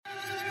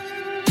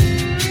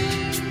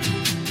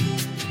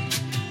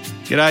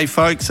G'day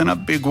folks, and a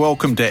big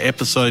welcome to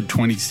episode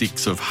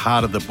 26 of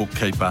Heart of the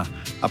Bookkeeper,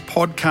 a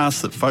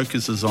podcast that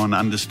focuses on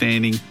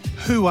understanding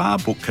who are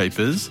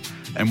bookkeepers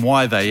and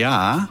why they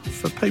are,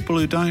 for people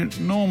who don't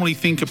normally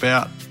think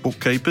about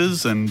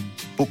bookkeepers and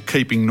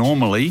bookkeeping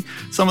normally,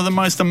 some of the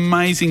most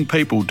amazing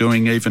people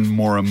doing even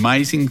more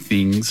amazing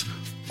things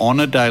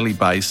on a daily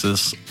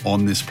basis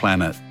on this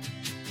planet.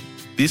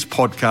 This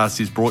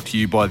podcast is brought to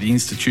you by the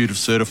Institute of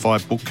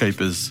Certified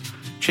Bookkeepers.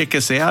 Check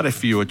us out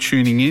if you are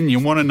tuning in. You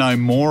want to know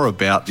more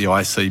about the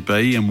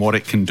ICB and what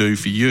it can do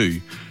for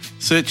you.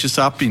 Search us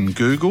up in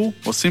Google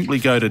or simply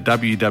go to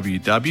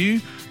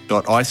www.icb.org.au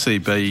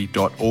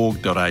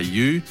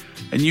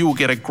and you will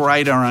get a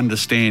greater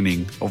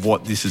understanding of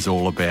what this is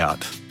all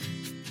about.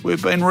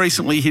 We've been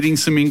recently hitting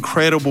some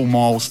incredible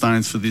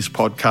milestones for this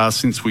podcast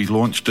since we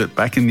launched it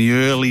back in the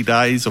early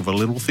days of a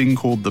little thing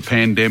called the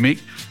pandemic.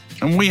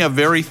 And we are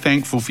very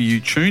thankful for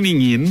you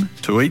tuning in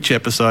to each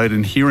episode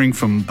and hearing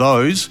from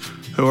those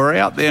who are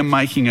out there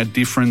making a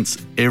difference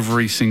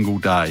every single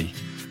day.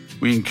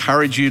 We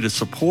encourage you to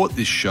support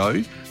this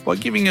show by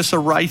giving us a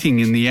rating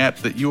in the app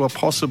that you are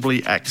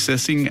possibly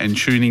accessing and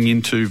tuning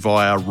into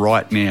via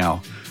right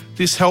now.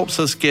 This helps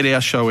us get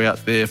our show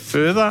out there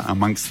further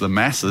amongst the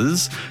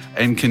masses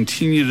and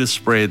continue to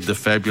spread the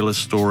fabulous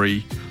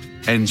story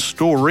and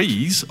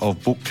stories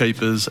of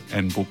bookkeepers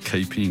and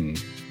bookkeeping.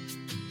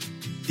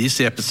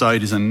 This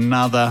episode is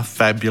another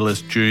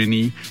fabulous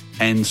journey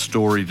and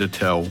story to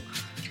tell.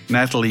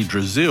 Natalie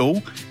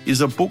Drazil is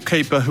a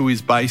bookkeeper who is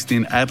based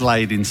in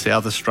Adelaide in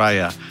South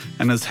Australia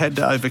and has had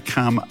to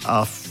overcome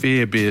a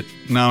fair bit,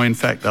 no, in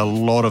fact, a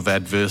lot of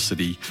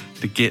adversity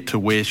to get to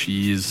where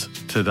she is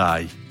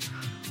today.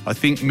 I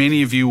think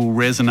many of you will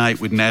resonate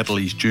with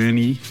Natalie's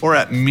journey, or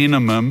at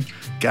minimum,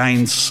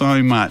 gain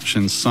so much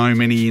and so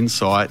many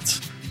insights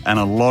and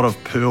a lot of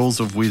pearls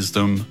of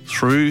wisdom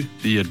through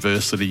the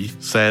adversity,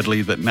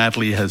 sadly, that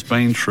Natalie has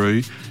been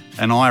through.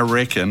 And I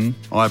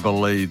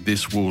believe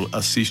this will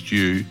assist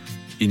you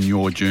in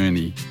your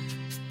journey.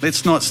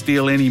 Let's not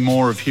steal any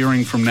more of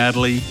hearing from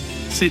Natalie.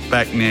 Sit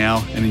back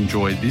now and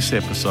enjoy this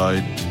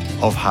episode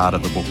of Heart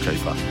of the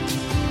Bookkeeper.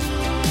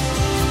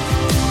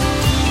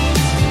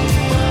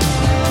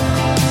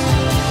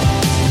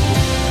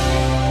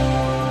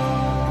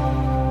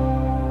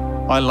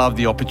 I love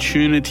the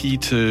opportunity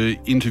to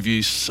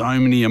interview so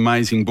many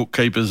amazing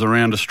bookkeepers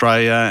around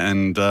Australia,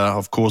 and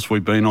of course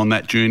we've been on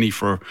that journey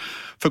for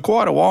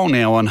quite a while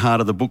now on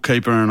Heart of the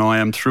Bookkeeper, and I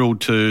am thrilled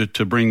to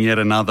bring yet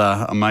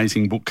another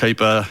amazing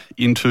bookkeeper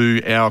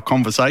into our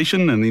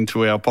conversation and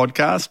into our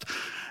podcast.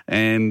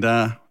 And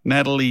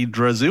Natalie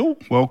Drazil,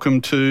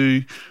 welcome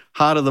to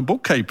Heart of the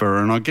Bookkeeper.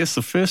 And I guess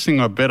the first thing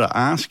I better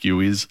ask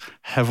you is,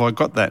 have I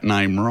got that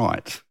name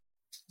right?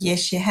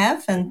 Yes, you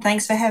have, and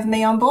thanks for having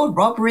me on board,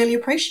 Rob. Really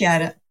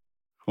appreciate it.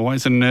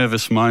 Always a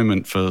nervous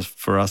moment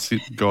for us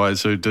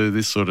guys who do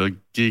this sort of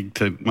gig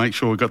to make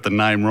sure we got the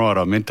name right.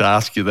 I meant to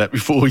ask you that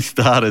before we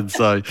started,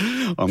 so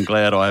I'm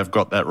glad I have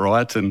got that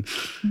right. And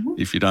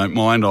if you don't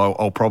mind,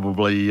 I'll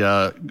probably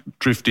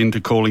drift into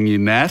calling you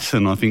Nat,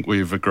 and I think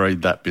we've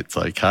agreed that bit's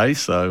okay.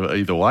 So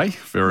either way,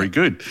 very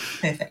good.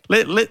 Perfect.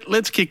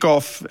 Let's kick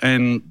off,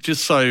 and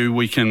just so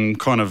we can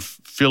kind of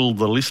fill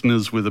the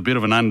listeners with a bit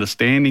of an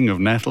understanding of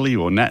Natalie,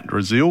 or Nat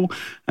Drazil,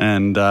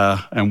 and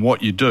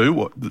what you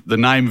do, the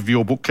name of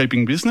your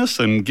bookkeeping business,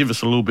 and give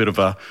us a little bit of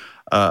a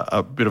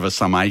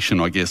summation,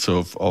 I guess,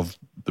 of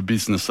the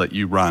business that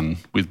you run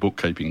with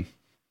bookkeeping.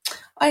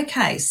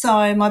 Okay,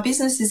 so my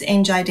business is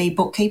NJD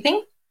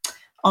Bookkeeping.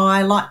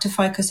 I like to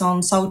focus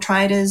on sole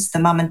traders, the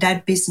mum and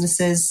dad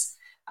businesses,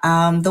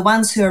 the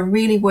ones who are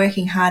really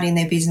working hard in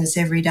their business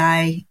every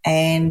day,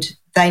 and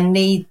they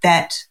need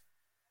that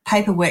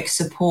paperwork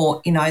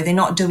support. You know, they're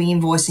not doing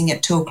invoicing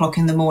at 2:00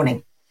 in the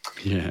morning.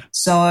 Yeah.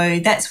 So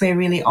that's where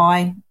really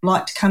I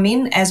like to come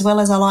in, as well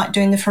as I like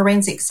doing the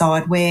forensic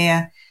side,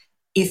 where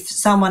if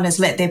someone has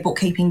let their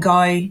bookkeeping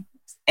go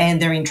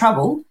and they're in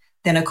trouble,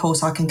 then of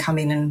course I can come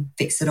in and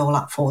fix it all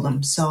up for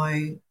them.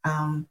 So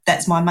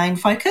that's my main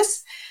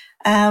focus.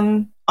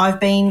 I've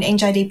been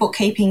NJD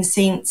Bookkeeping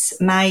since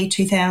May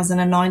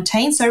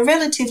 2019, so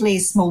relatively a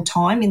small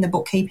time in the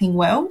bookkeeping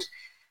world,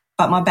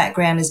 but my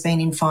background has been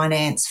in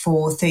finance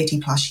for 30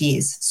 plus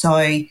years.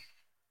 So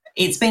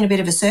it's been a bit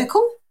of a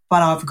circle,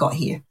 but I've got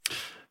here.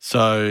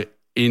 So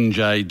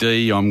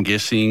NJD, I'm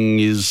guessing,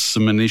 is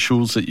some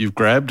initials that you've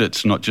grabbed.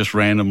 It's not just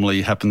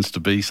randomly happens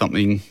to be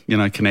something,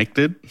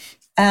 connected.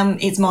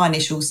 It's my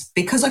initials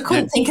because I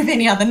couldn't think of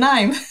any other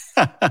name.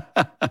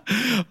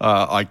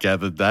 I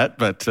gathered that,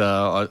 but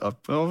I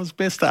was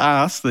best to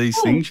ask these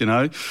things,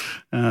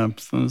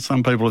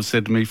 Some people have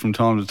said to me from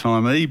time to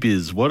time,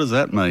 e-biz, what does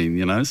that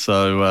mean,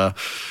 So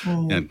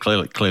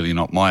clearly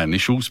not my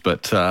initials,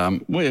 but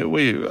one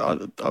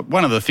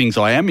of the things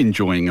I am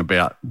enjoying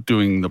about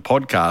doing the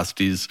podcast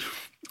is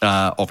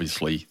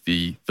Obviously,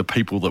 the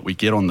people that we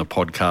get on the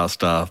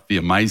podcast are the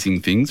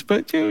amazing things,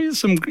 but there's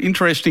some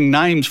interesting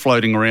names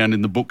floating around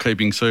in the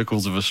bookkeeping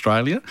circles of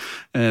Australia,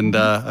 and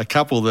a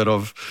couple that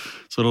I've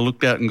sort of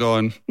looked at and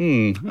gone,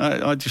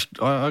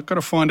 I've got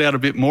to find out a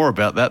bit more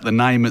about that. The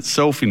name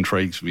itself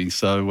intrigues me.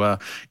 So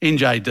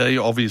NJD,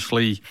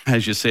 obviously,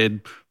 as you said,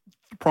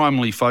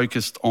 primarily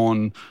focused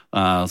on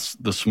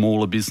the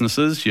smaller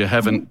businesses. You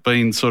haven't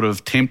been sort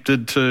of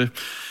tempted to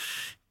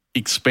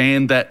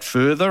expand that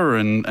further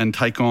and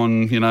take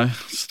on,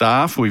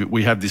 staff.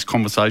 We have this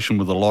conversation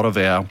with a lot of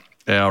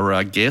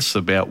our guests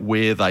about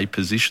where they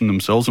position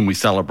themselves, and we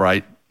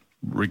celebrate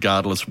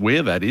regardless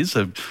where that is.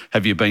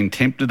 Have you been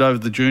tempted over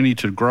the journey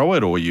to grow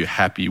it, or are you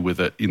happy with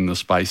it in the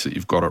space that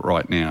you've got it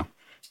right now?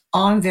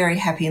 I'm very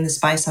happy in the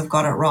space I've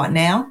got it right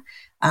now.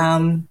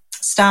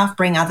 Staff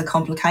bring other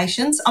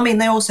complications. I mean,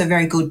 they're also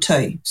very good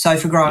too, so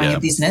for growing a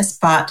business,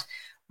 but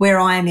where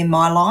I am in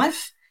my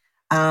life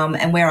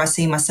and where I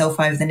see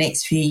myself over the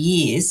next few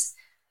years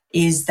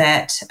is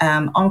that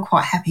I'm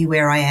quite happy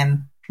where I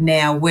am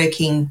now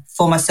working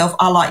for myself.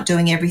 I like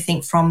doing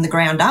everything from the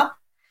ground up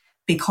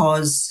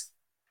because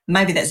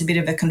maybe that's a bit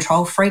of a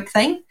control freak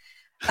thing,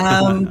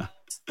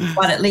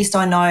 but at least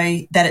I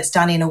know that it's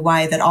done in a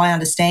way that I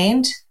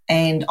understand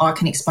and I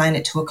can explain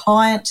it to a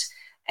client,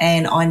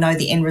 and I know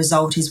the end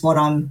result is what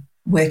I'm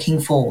working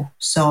for.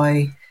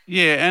 So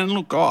yeah, and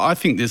look, I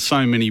think there's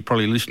so many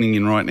probably listening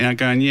in right now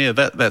going,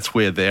 that's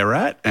where they're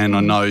at, and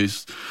I know,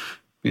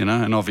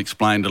 and I've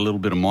explained a little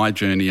bit of my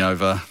journey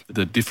over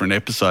the different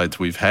episodes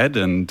we've had,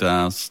 and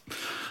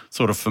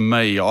sort of for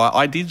me,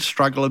 I did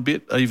struggle a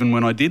bit even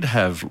when I did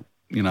have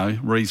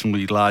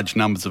reasonably large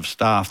numbers of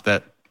staff,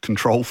 that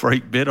control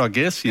freak bit, I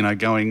guess,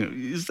 going,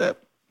 is that,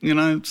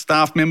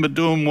 staff member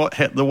doing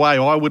the way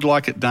I would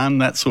like it done,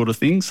 that sort of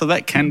thing. So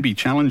that can be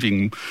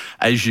challenging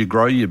as you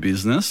grow your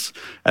business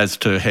as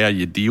to how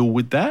you deal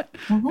with that.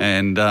 Mm-hmm.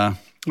 And I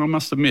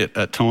must admit,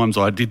 at times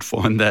I did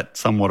find that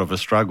somewhat of a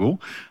struggle,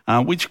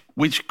 which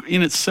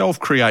in itself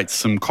creates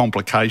some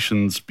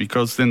complications,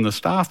 because then the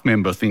staff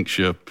member thinks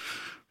you're,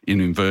 in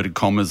inverted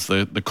commas,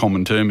 the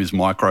common term is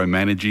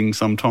micromanaging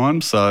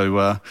sometimes.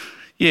 So,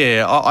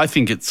 I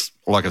think it's,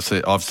 like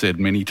I've said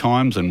many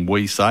times, and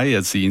we say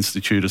as the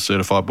Institute of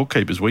Certified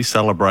Bookkeepers, we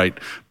celebrate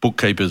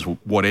bookkeepers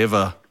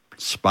whatever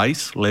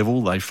space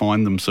level they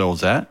find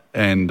themselves at.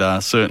 And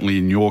certainly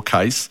in your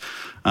case,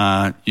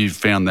 you've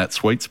found that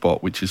sweet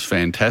spot, which is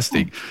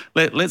fantastic.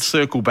 Let's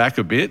circle back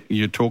a bit.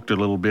 You talked a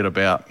little bit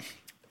about,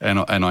 and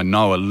I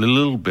know a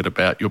little bit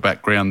about your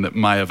background that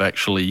may have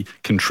actually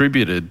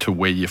contributed to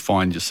where you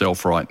find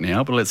yourself right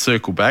now. But let's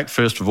circle back.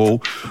 First of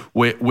all,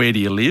 where do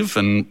you live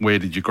and where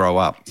did you grow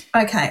up?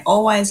 Okay,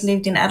 always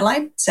lived in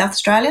Adelaide, South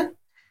Australia.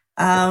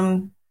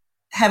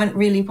 Haven't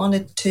really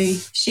wanted to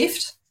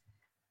shift.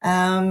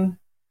 Thought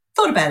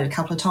about it a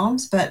couple of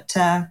times, but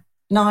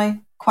no,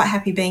 quite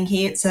happy being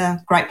here. It's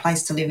a great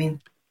place to live in.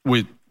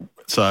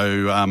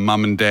 So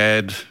mum and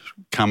dad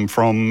come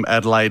from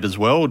Adelaide as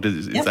well?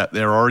 Is that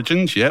their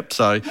origins? Yep.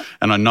 So,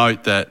 and I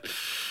note that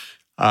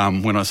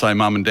when I say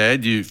mum and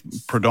dad, you've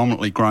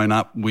predominantly grown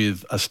up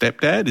with a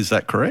stepdad. Is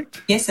that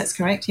correct? Yes, that's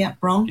correct. Yeah,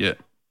 Ron. Yeah,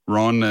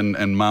 Ron,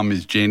 and mum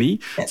is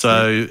Jenny. That's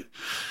so correct.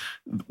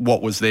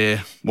 What was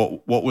there?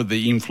 What were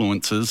the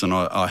influences? And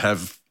I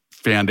have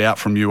found out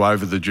from you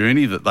over the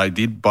journey that they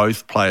did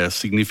both play a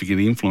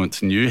significant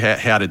influence in you.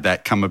 How did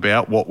that come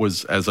about? What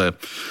was, as a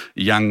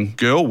young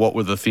girl, what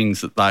were the things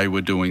that they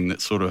were doing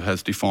that sort of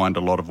has defined a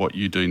lot of what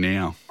you do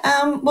now?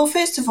 Well,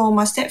 first of all,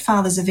 my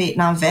stepfather's a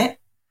Vietnam vet.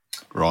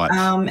 Right.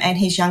 And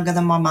he's younger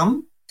than my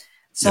mum.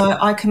 So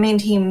I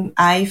commend him,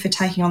 for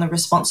taking on the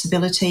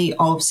responsibility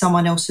of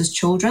someone else's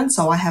children.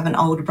 So I have an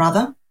older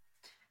brother.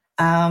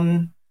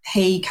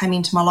 He came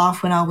into my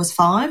life when I was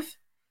 5,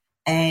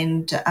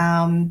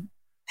 and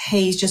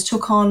he just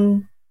took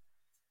on,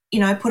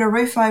 put a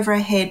roof over our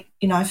head,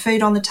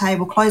 food on the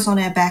table, clothes on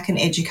our back, and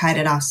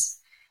educated us.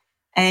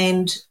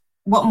 And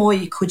what more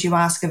could you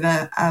ask of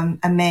a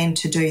man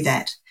to do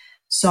that?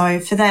 So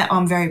for that,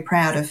 I'm very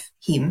proud of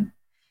him.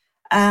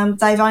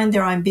 They've owned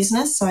their own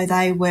business. So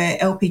they were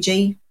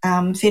LPG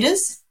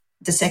fitters,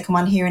 the second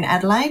one here in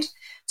Adelaide.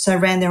 So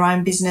ran their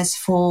own business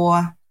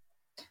for,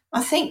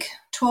 I think,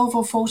 12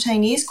 or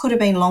 14 years, could have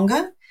been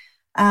longer.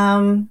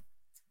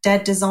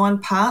 Dad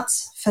designed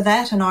parts for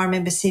that, and I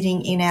remember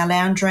sitting in our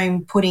lounge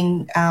room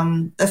putting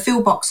the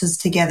fill boxes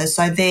together.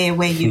 So there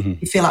where you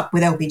fill up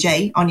with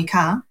LPG on your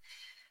car,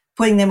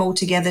 putting them all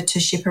together to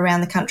ship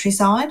around the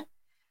countryside.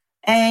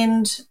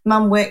 And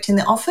Mum worked in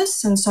the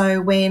office, and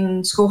so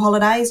when school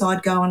holidays,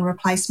 I'd go and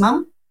replace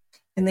Mum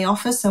in the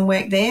office and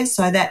work there.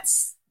 So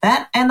that's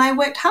that. And they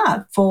worked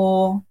hard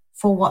for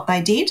what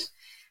they did,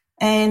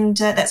 and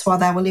that's why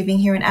they were living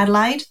here in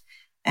Adelaide.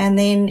 And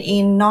then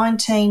in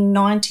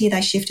 1990,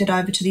 they shifted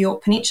over to the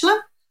Yorke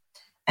Peninsula,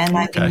 and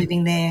they've been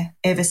living there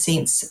ever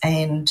since,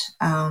 and,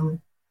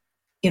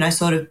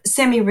 sort of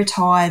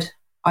semi-retired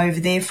over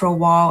there for a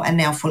while, and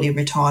now fully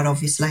retired,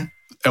 obviously.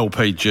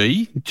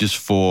 LPG, just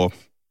for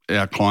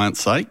our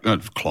clients' sake,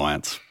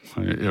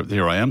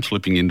 here I am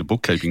slipping into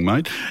bookkeeping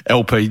mode.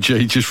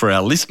 LPG, just for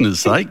our listeners'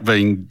 sake,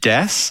 being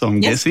gas, I'm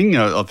guessing.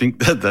 I think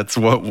that's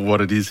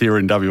what it is here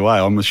in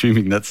WA. I'm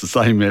assuming that's the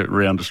same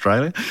around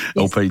Australia, yes.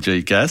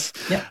 LPG gas.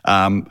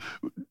 Yep.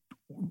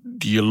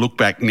 Do you look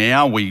back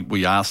now?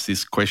 We ask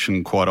this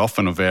question quite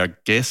often of our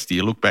guests. Do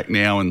you look back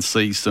now and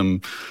see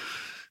some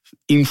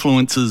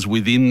influences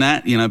within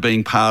that,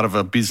 being part of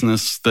a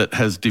business that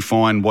has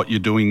defined what you're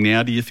doing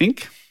now, do you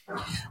think?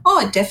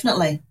 Oh,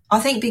 definitely. I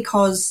think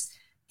because,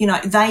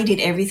 they did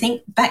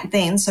everything back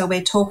then. So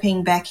we're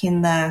talking back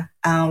in the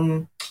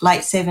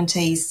late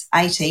 70s,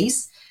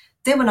 80s.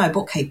 There were no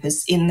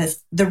bookkeepers in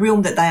the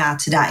realm that they are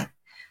today.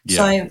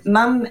 Yeah. So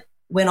Mum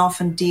went off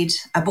and did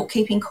a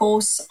bookkeeping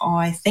course,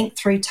 I think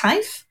through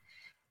TAFE,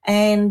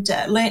 and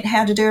learnt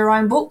how to do her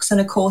own books.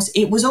 And, of course,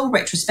 it was all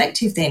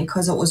retrospective then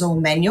because it was all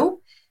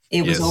manual.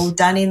 It was all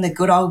done in the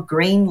good old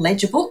green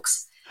ledger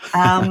books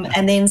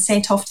and then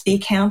sent off to the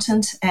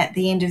accountant at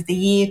the end of the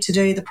year to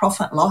do the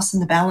profit and loss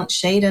and the balance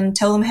sheet and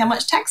tell them how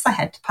much tax they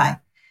had to pay.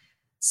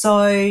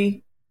 So,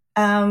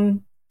 I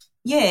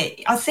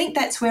think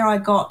that's where I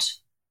got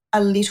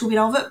a little bit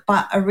of it.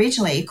 But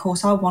originally, of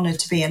course, I wanted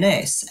to be a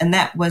nurse, and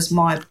that was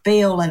my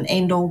be-all and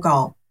end-all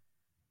goal.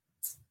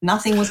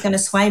 Nothing was going to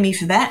sway me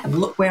for that, and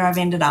look where I've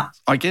ended up.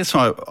 I guess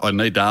I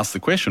need to ask the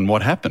question,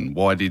 what happened?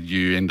 Why did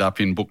you end up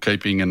in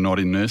bookkeeping and not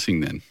in nursing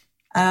then?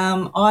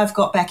 I've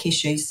got back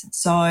issues,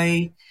 so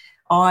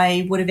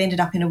I would have ended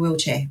up in a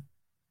wheelchair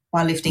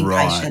by lifting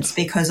patients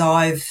because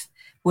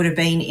would have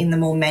been in the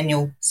more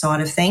manual side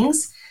of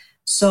things.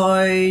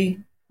 So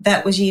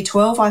that was year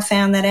 12. I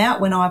found that out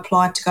when I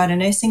applied to go to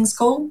nursing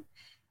school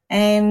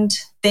and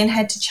then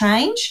had to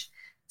change.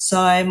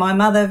 So my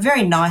mother,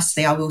 very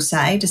nicely, I will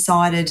say,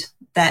 decided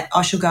that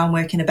I should go and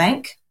work in a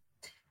bank,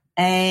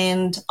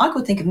 and I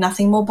could think of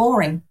nothing more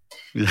boring.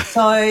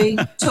 So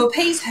to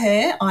appease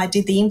her, I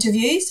did the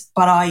interviews,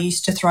 but I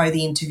used to throw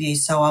the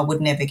interviews so I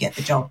would never get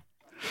the job.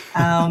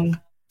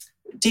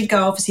 Did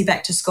go obviously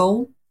back to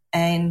school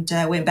and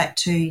went back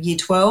to year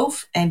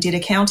 12 and did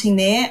accounting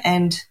there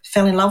and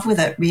fell in love with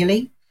it,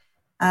 really.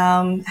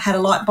 Had a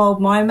light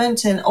bulb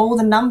moment, and all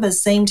the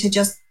numbers seemed to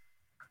just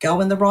go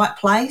in the right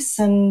place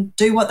and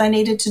do what they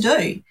needed to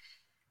do.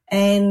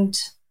 And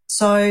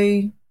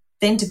so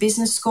then to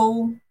business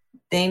school,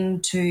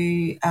 then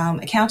to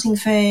accounting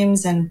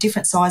firms and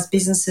different size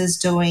businesses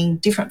doing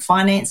different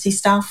financy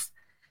stuff,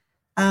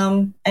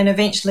 and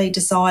eventually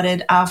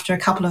decided after a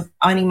couple of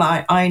owning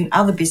my own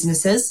other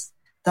businesses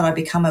that I'd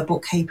become a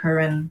bookkeeper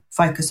and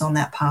focus on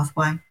that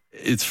pathway.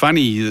 It's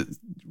funny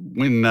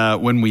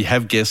when we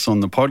have guests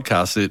on the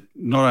podcast, it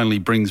not only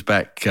brings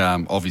back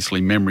obviously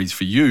memories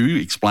for you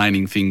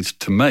explaining things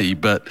to me,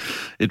 but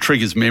it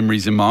triggers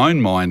memories in my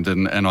own mind,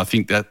 and I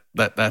think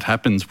that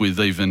happens with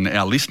even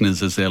our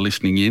listeners as they're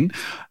listening in.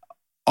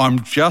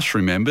 I'm just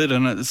remembered,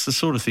 and it's the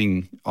sort of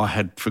thing I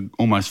had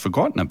almost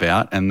forgotten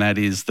about, and that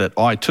is that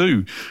I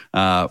too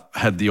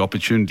had the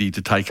opportunity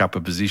to take up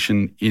a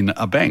position in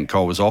a bank. I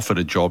was offered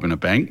a job in a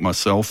bank.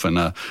 Myself and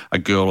a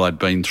girl I'd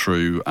been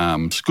through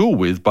school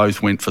with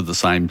both went for the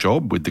same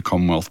job with the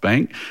Commonwealth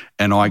Bank,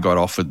 and I got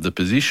offered the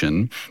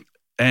position.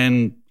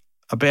 And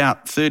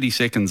about 30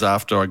 seconds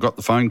after I got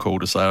the phone call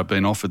to say I'd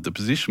been offered the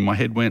position, my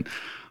head went,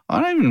 I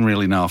don't even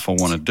really know if I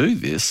want to do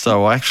this.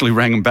 So I actually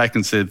rang them back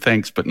and said,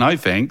 thanks, but no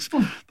thanks.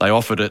 They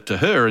offered it to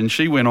her, and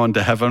she went on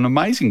to have an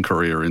amazing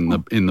career in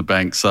the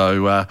bank.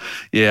 So,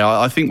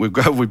 I think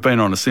we've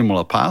been on a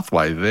similar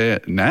pathway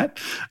there,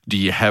 Nat. Do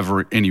you have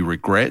any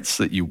regrets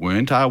that you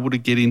weren't able to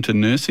get into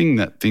nursing,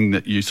 that thing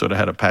that you sort of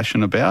had a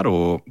passion about,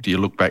 or do you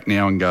look back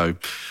now and go,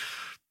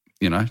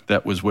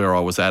 that was where I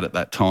was at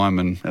that time,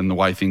 and the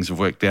way things have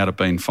worked out have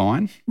been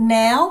fine?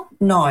 Now,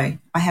 no,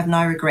 I have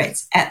no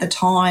regrets. At the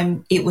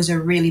time, it was a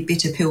really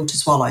bitter pill to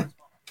swallow.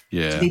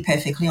 Yeah. To be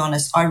perfectly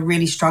honest, I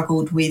really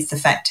struggled with the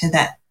fact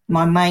that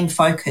my main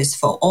focus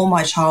for all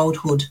my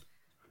childhood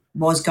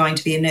was going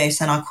to be a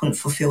nurse, and I couldn't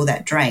fulfil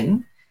that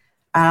dream.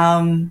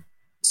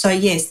 So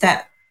yes,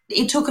 that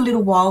it took a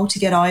little while to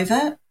get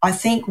over. I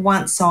think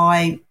once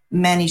I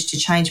managed to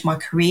change my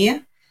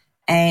career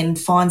and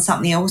find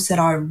something else that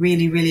I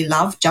really, really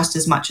love just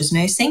as much as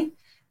nursing,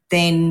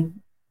 then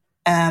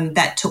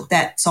that took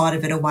that side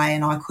of it away,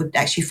 and I could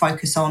actually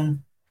focus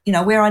on,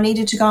 where I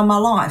needed to go in my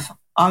life.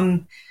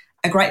 I'm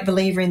a great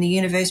believer in the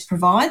universe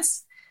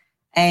provides,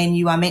 and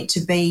you are meant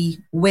to be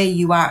where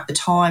you are at the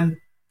time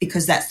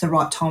because that's the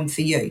right time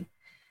for you.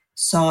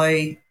 So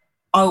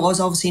I was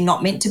obviously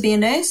not meant to be a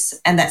nurse,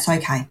 and that's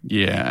okay.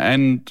 Yeah,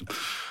 and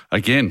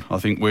again, I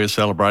think we're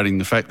celebrating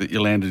the fact that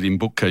you landed in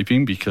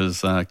bookkeeping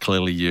because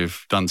clearly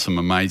you've done some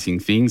amazing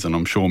things, and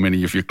I'm sure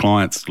many of your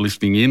clients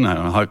listening in,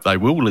 I hope they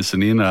will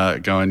listen in,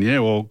 going, yeah,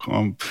 well,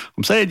 I'm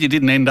sad you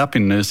didn't end up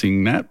in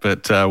nursing, Nat,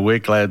 but we're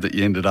glad that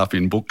you ended up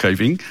in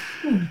bookkeeping.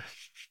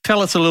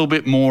 Tell us a little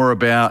bit more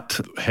about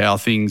how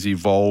things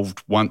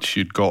evolved once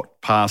you'd got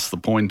past the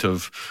point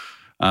of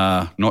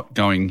not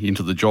going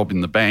into the job in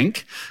the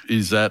bank.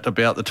 Is that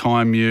about the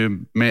time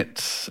you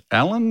met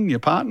Alan, your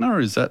partner?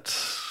 Is that...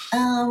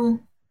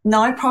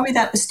 No, probably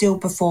that was still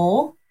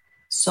before.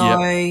 So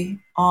I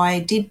I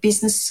did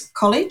business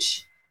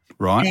college,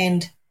 Right.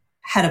 and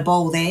had a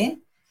ball there,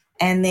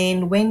 and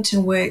then went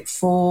and worked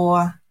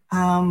for,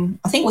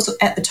 I think it was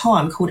at the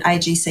time called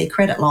AGC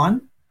Credit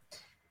Line.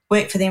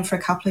 Worked for them for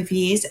a couple of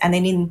years, and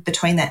then in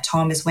between that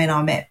time is when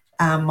I met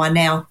my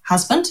now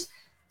husband.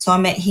 So I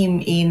met him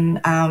in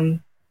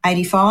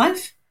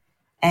 85,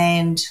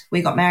 and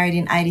we got married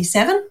in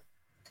 87.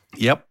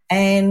 Yep.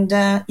 And,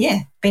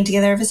 been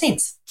together ever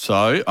since.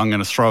 So I'm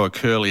going to throw a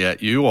curly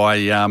at you.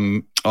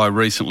 I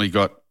recently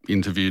got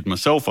interviewed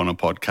myself on a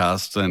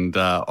podcast, and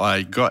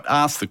I got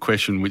asked the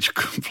question which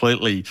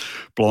completely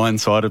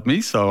blindsided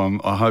me, so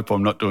I hope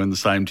I'm not doing the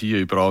same to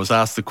you, but I was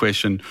asked the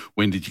question,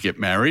 when did you get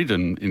married?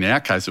 And in our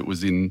case, it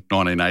was in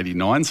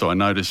 1989, so I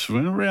noticed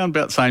around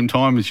about the same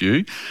time as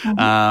you.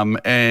 Mm-hmm.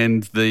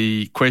 And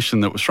the question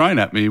that was thrown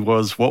at me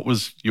was, what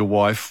was your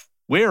wife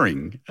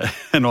wearing?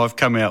 And I've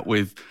come out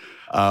with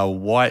a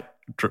white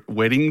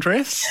wedding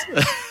dress.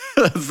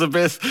 That's the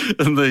best.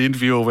 And the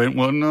interviewer went,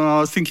 well, no,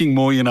 I was thinking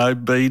more,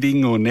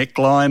 beading or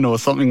neckline or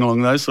something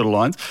along those sort of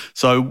lines.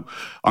 So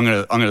I'm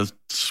going to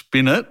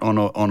spin it on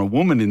a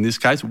woman in this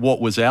case. What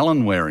was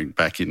Alan wearing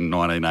back in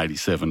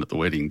 1987 at the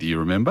wedding? Do you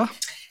remember?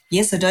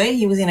 Yes, I do.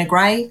 He was in a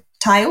grey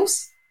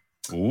tails.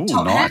 Ooh,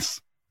 top nice.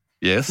 Hat,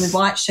 yes. with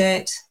white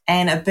shirt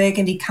and a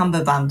burgundy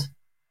cummerbund.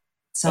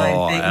 So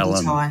burgundy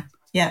Alan. tie.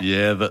 Yeah.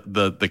 Yeah,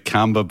 the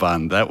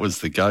cummerbund, that was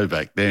the go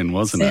back then,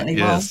 wasn't Certainly it?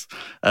 Yes,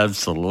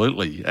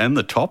 absolutely. And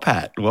the top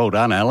hat. Well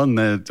done, Alan.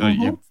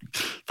 You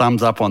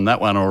thumbs up on that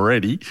one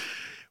already.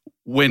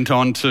 Went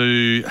on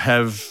to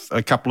have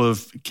a couple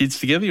of kids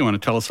together. You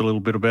want to tell us a little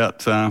bit about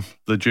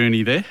the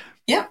journey there?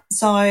 Yeah.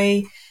 So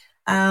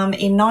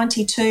in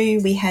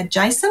 92 we had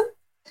Jason,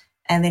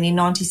 and then in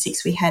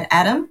 96 we had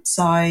Adam.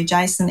 So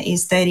Jason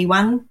is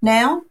 31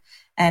 now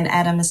and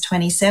Adam is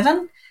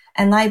 27,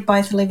 and they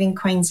both live in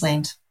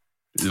Queensland.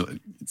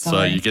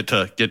 So you get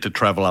to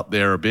travel up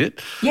there a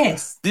bit.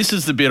 Yes. This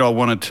is the bit I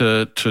wanted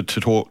to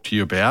talk to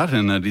you about,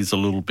 and it is a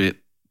little bit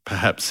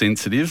perhaps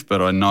sensitive,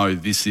 but I know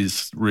this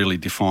is really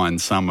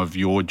defines some of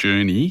your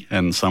journey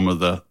and some of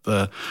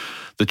the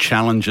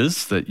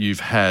challenges that you've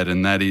had,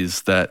 and that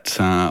is that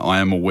I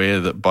am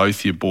aware that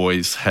both your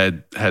boys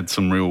had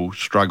some real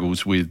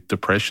struggles with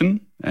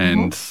depression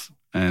and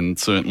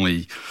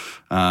certainly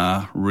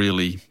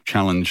really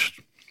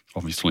challenged,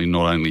 obviously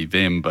not only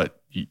them but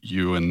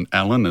you and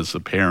Alan as the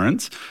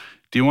parents.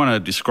 Do you want to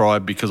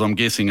describe, because I'm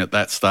guessing at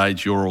that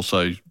stage you're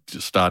also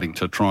just starting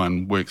to try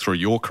and work through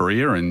your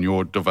career and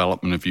your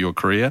development of your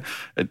career.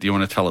 Do you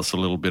want to tell us a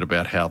little bit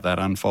about how that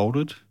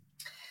unfolded?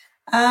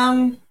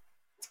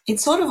 It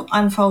sort of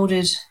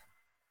unfolded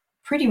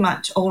pretty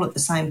much all at the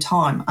same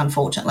time,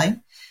 unfortunately.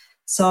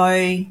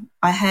 So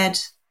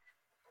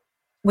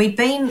we'd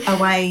been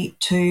away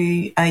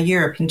to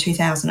Europe in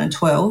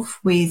 2012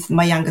 with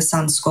my youngest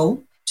son's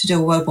school to do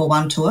a World War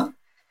I tour.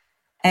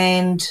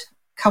 And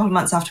a couple of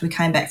months after we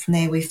came back from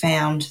there, we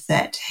found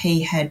that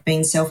he had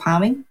been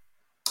self-harming.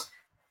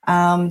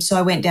 So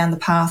I went down the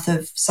path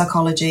of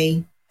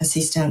psychology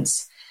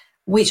assistance,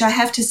 which I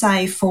have to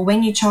say, for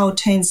when your child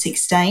turns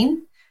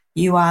 16,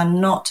 you are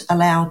not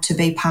allowed to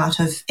be part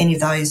of any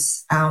of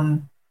those,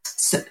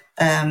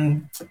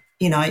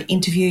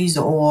 interviews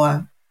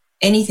or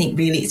anything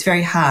really. It's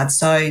very hard.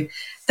 So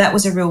that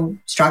was a real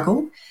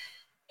struggle.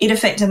 It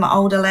affected my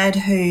older lad,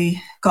 who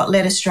got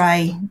led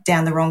astray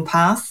down the wrong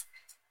path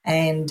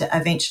and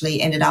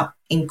eventually ended up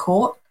in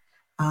court.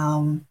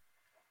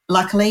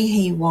 Luckily,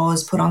 he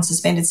was put on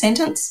suspended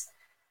sentence.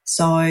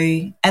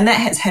 And that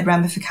has had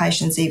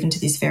ramifications even to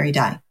this very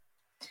day.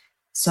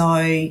 So,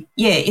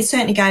 yeah, it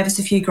certainly gave us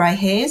a few grey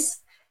hairs.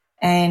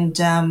 And,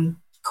 of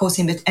course,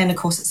 at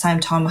the same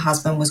time, my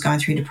husband was going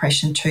through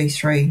depression too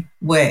through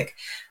work.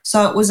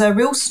 So it was a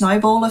real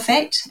snowball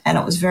effect, and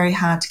it was very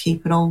hard to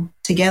keep it all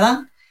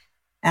together.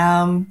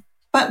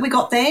 But we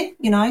got there,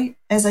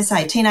 as I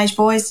say, teenage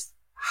boys,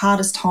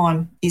 hardest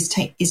time is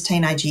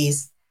teenage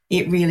years.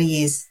 It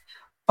really is.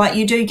 But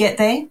you do get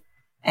there,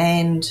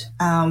 and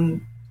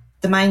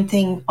the main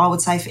thing I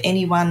would say for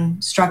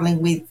anyone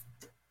struggling with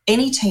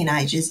any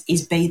teenagers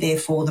is be there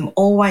for them.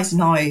 Always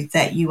know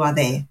that you are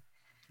there.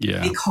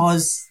 Yeah.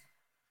 Because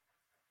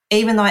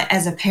even though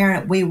as a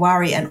parent we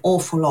worry an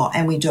awful lot,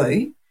 and we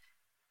do,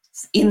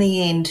 in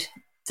the end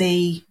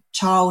the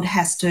child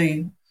has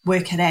to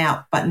work it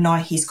out, but know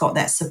he's got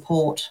that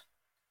support,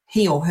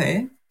 he or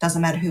her,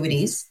 doesn't matter who it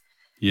is.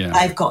 Yeah.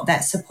 They've got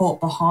that support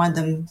behind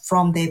them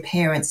from their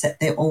parents, that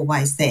they're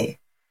always there.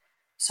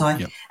 So,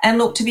 yep. And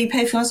look, to be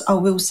perfectly honest, I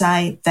will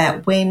say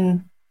that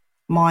when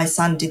my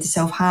son did the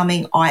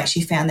self-harming, I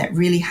actually found that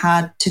really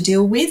hard to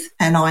deal with,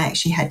 and I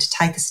actually had to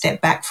take a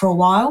step back for a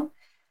while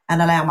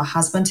and allow my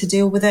husband to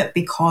deal with it,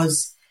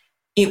 because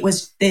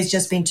there's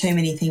just been too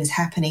many things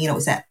happening, and it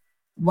was that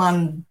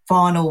one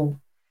final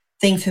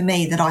thing for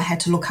me that I had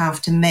to look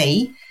after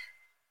me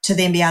to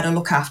then be able to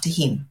look after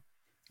him.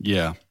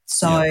 Yeah.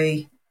 So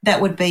that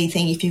would be the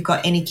thing, if you've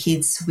got any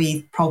kids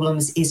with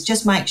problems, is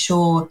just make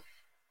sure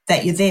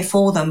that you're there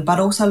for them, but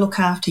also look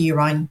after your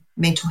own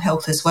mental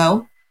health as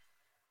well,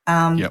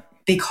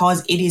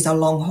 because it is a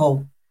long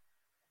haul.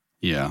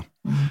 Yeah.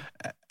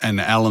 And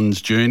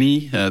Alan's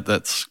journey,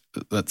 that's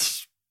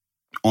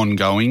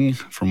ongoing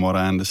from what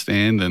I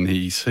understand, and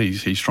he's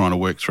trying to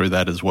work through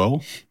that as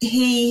well.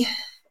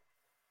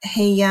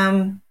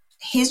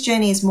 His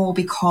journey is more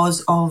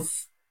because of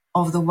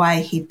the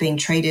way he'd been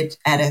treated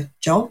at a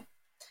job.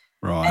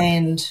 Right.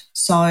 And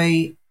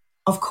so,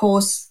 of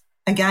course,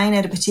 again,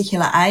 at a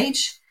particular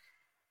age,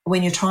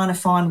 when you're trying to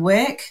find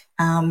work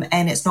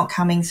and it's not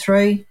coming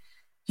through,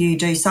 you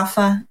do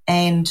suffer.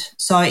 And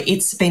so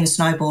it's been a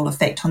snowball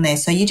effect on there.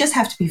 So you just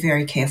have to be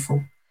very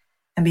careful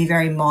and be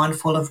very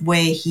mindful of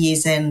where he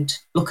is and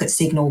look at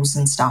signals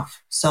and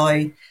stuff.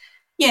 So,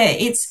 yeah,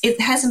 it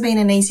hasn't been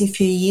an easy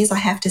few years, I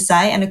have to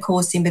say. And, of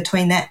course, in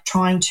between that,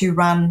 trying to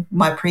run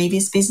my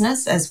previous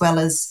business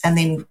and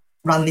then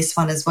run this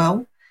one as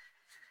well.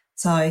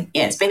 So,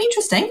 yeah, it's been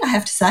interesting, I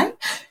have to say.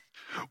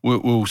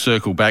 We'll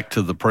circle back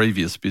to the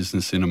previous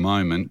business in a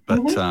moment,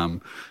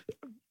 but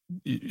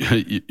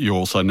you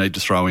also need to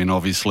throw in,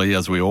 obviously,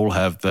 as we all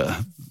have,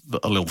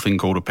 a little thing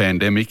called a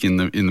pandemic in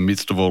the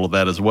midst of all of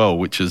that as well,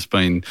 which has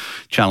been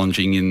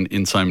challenging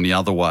in so many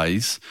other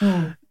ways.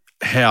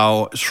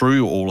 How,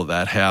 through all of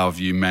that, how have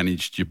you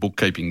managed your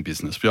bookkeeping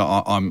business?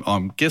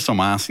 I'm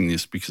asking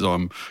this because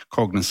I'm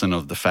cognizant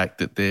of the fact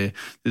that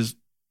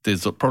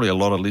there's probably a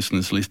lot of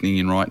listeners listening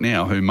in right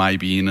now who may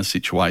be in a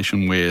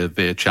situation where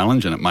they're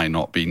challenged, and it may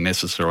not be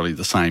necessarily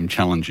the same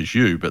challenge as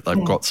you, but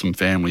they've got some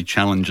family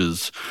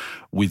challenges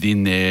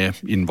within their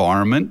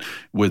environment.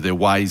 Were there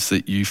ways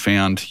that you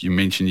found, you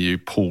mentioned you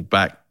pulled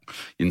back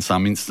in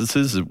some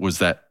instances? Was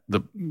that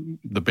the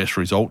best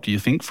result, do you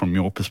think, from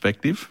your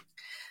perspective?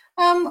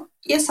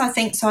 Yes, I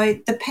think so.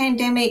 The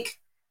pandemic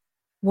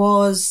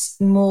was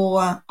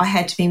more, I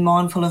had to be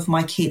mindful of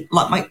my kid.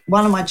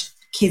 One of my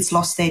kids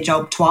lost their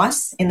job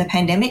twice in the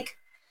pandemic.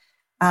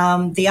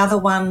 The other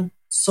one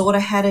sort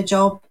of had a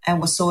job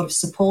and was sort of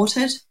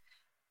supported,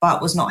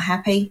 but was not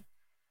happy.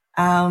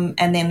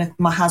 And then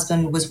my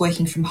husband was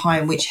working from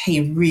home, which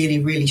he really,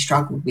 really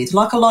struggled with.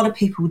 Like a lot of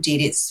people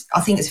did. I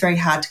think it's very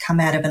hard to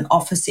come out of an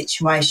office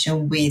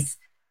situation with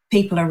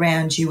people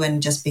around you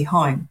and just be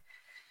home.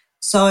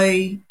 So,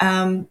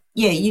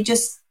 you're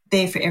just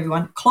there for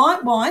everyone.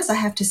 Client-wise, I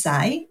have to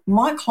say,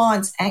 my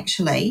clients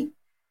actually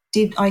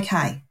did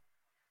okay.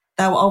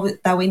 They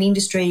were in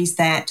industries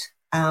that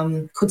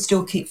could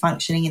still keep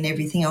functioning and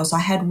everything else. I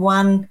had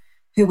one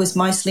who was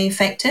mostly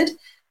affected,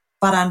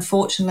 but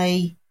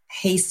unfortunately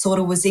he sort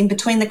of was in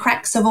between the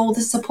cracks of all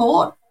the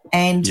support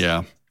and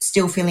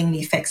still feeling the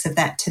effects of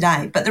that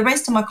today. But the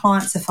rest of my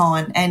clients are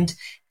fine and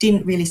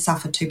didn't really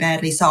suffer too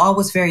badly. So I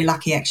was very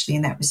lucky actually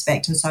in that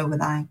respect, and so were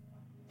they.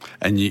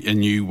 And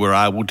you were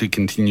able to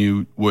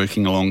continue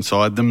working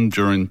alongside them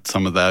during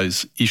some of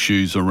those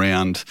issues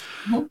around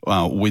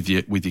with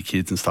your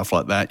kids and stuff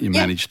like that. You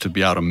managed to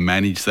be able to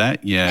manage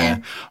that. Yeah.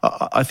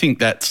 I think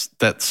that's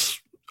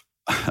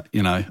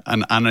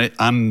an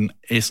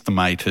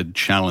unestimated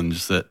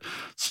challenge that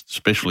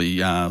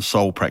especially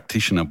sole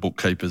practitioner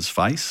bookkeepers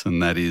face,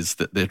 and that is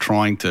that they're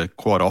trying to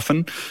quite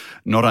often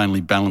not only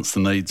balance the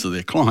needs of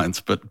their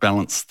clients but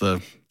balance the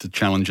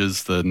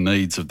challenges, the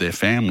needs of their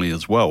family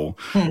as well.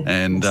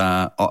 And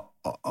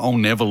I'll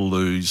never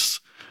lose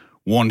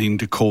wanting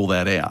to call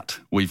that out.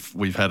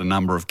 We've had a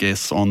number of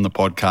guests on the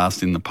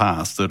podcast in the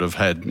past that have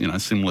had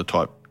similar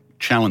type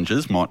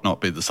challenges, might not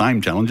be the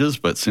same challenges,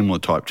 but similar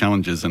type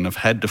challenges, and have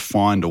had to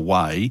find a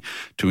way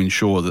to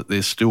ensure that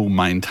they're still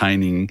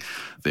maintaining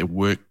their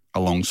work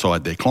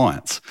alongside their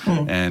clients.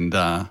 And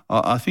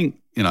I think,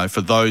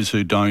 for those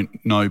who don't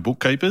know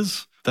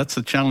bookkeepers, that's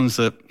a challenge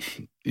that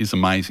is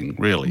amazing,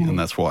 really, and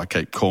that's why I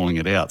keep calling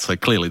it out. So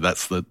clearly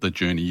that's the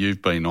journey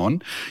you've been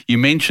on. You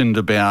mentioned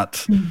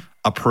about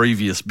a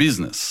previous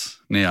business.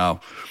 Now,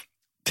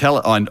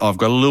 I've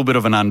got a little bit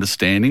of an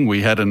understanding.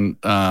 We had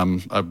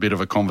a bit of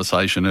a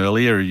conversation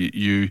earlier.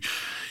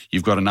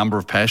 You've got a number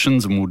of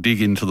passions, and we'll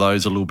dig into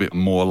those a little bit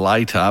more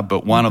later,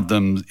 but one of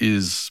them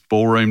is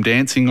ballroom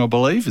dancing, I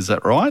believe. Is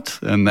that right?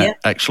 And that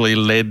actually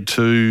led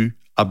to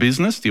a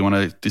business. Do you want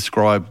to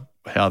describe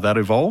how that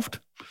evolved?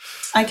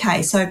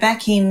 Okay, so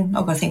back in,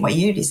 I've got to think what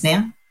year it is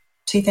now,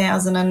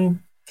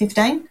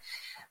 2015,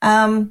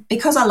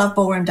 because I love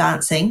ballroom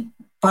dancing,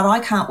 but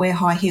I can't wear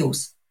high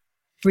heels,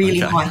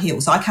 high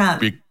heels. I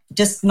can't,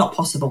 just not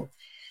possible.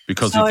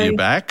 Because of your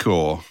back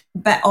or?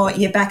 Back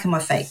and my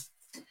feet.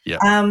 Yeah.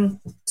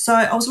 So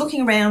I was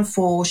looking around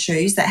for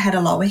shoes that had a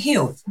lower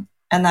heel,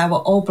 and they were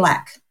all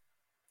black.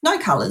 No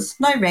colours,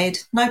 no red,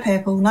 no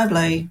purple, no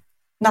blue,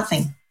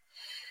 nothing.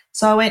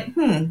 So I went,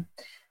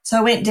 So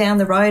I went down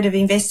the road of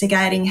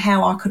investigating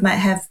how I could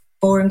have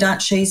ballroom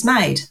dance shoes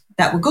made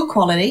that were good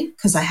quality,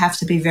 because they have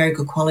to be very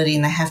good quality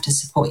and they have to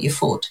support your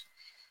foot,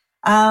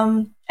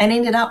 and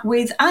ended up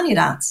with Anya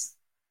Dance.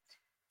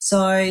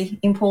 So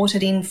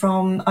imported in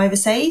from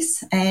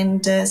overseas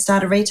and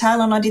started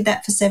retail, and I did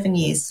that for 7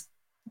 years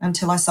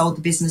until I sold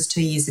the business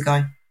 2 years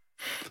ago.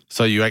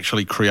 So you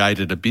actually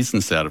created a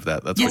business out of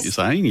that. That's what you're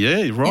saying?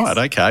 Yeah, right. Yes.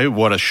 Okay.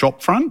 What, a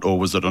shop front, or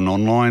was it an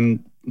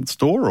online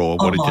store, or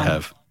what did you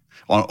have?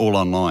 all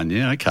online.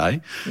 Yeah,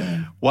 okay.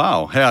 Yeah.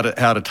 Wow, how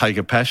to take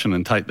a passion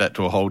and take that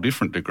to a whole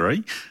different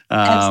degree.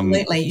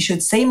 Absolutely. You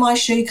should see my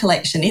shoe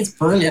collection. It's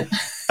brilliant.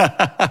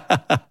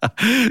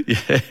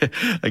 Yeah.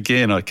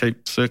 Again, I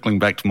keep circling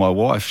back to my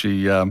wife.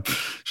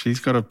 She's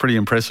got a pretty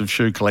impressive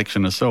shoe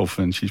collection herself,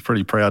 and she's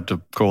pretty proud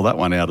to call that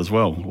one out as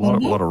well. A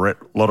lot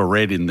of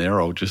red in there,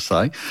 I'll just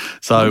say.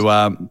 So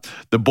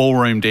the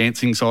ballroom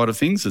dancing side of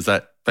things, is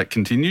that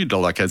continued?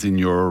 Like, as in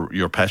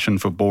your passion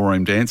for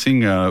ballroom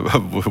dancing?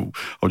 I'll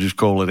just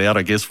call it out.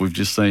 I guess we've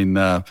just seen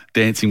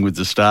Dancing with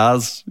the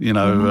Stars,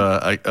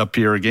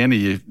 appear again.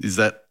 Is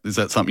that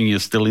something you're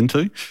still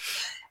into?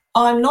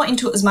 I'm not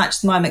into it as much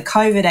at the moment.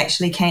 COVID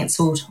actually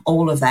cancelled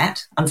all of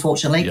that,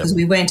 unfortunately, because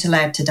we weren't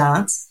allowed to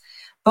dance.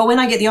 But when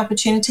I get the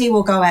opportunity,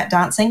 we'll go out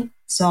dancing.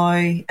 So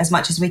as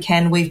much as we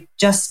can, we've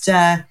just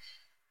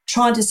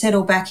tried to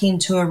settle back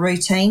into a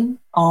routine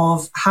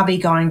of hubby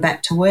going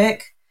back to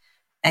work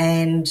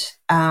and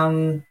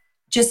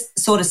just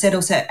sort of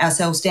settle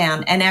ourselves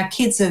down. And our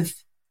kids have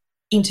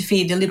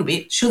interfered a little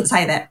bit. Shouldn't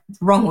say that,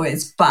 wrong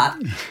words, but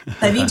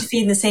they've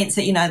interfered in the sense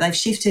that, they've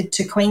shifted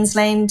to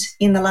Queensland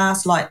in the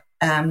last,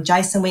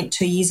 Jason went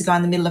 2 years ago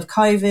in the middle of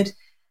COVID.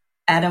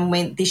 Adam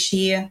went this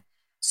year.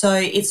 So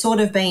it's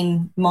sort of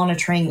been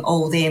monitoring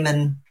all them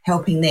and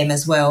helping them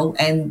as well.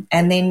 And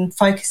then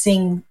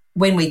focusing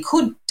when we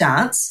could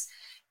dance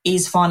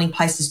is finding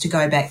places to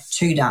go back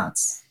to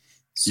dance.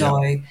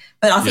 So,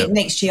 but I think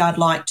next year I'd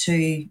like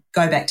to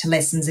go back to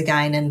lessons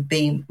again and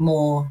be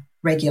more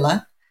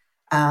regular.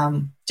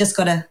 Just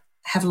got to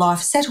have life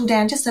settle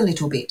down just a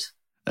little bit.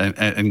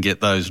 And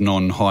get those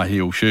non-high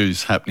heel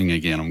shoes happening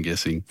again, I'm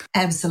guessing.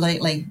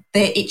 Absolutely.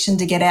 They're itching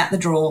to get out the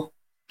drawer.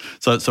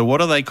 So what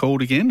are they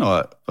called again?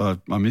 I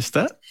missed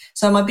that.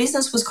 So my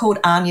business was called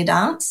Anja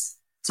Dance.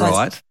 So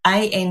it's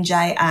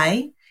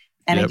ANJA.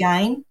 And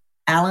again,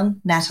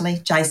 Alan,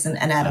 Natalie, Jason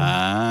and Adam.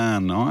 Ah,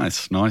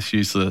 nice. Nice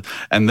use of.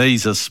 And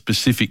these are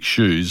specific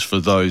shoes for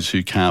those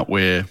who can't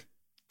wear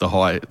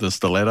the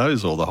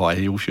stilettos or the high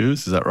heel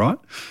shoes. Is that right?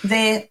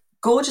 They're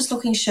gorgeous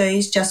looking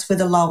shoes just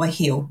with a lower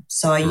heel.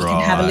 So you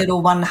can have a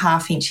little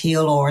 1.5 inch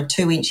heel or a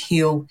 2 inch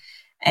heel,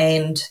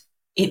 and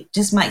it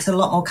just makes it a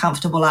lot more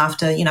comfortable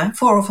after,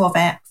 4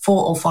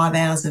 or 5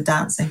 hours of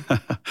dancing.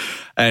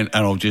 and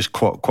I'll just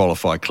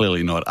qualify,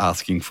 clearly not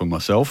asking for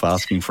myself,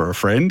 asking for a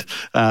friend,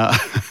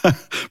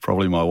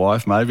 probably my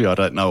wife maybe, I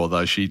don't know,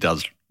 although she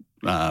does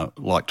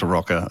like to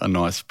rock a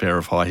nice pair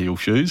of high heel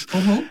shoes.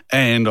 Mm-hmm.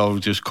 And I'll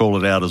just call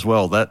it out as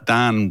well, that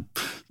darn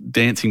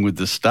Dancing with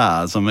the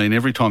Stars, I mean,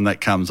 every time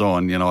that comes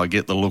on, I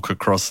get the look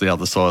across the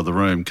other side of the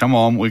room, come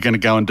on, we're going to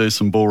go and do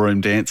some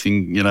ballroom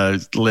dancing,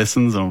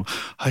 lessons. I'm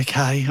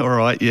okay, all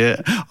right, yeah.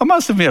 I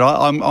must admit,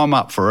 I'm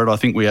up for it. I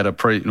think we had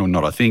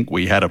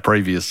we had a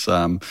previous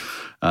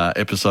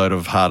episode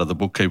of Heart of the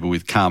Bookkeeper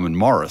with Carmen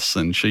Morris,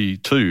 and she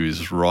too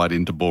is right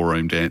into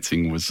ballroom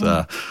dancing, was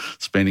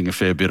spending a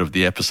fair bit of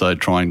the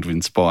episode trying to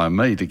inspire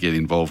me to get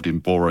involved in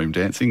ballroom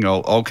dancing.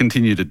 I'll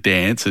continue to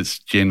dance. It's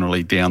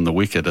generally down the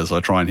wicket as I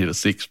try and hit a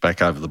six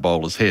back over the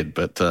bowler's head,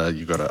 but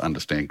you've got to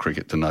understand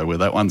cricket to know where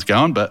that one's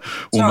going, but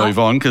we'll move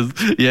on because,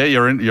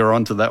 you're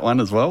onto that one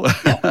as well.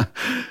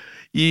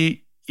 Yeah.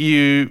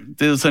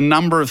 There's a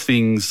number of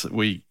things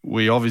we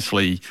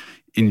obviously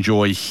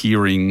enjoy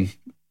hearing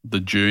the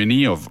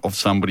journey of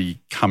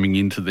somebody coming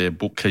into their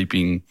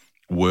bookkeeping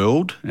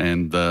world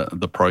and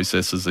the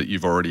processes that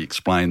you've already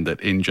explained that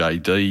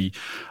NJD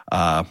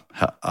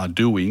are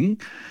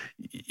doing.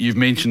 You've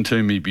mentioned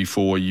to me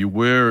before you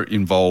were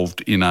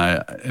involved in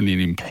an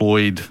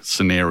employed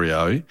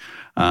scenario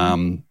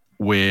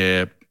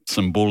where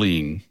some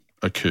bullying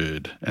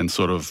occurred and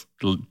sort of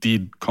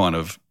did kind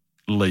of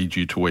lead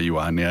you to where you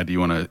are now. Do you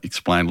want to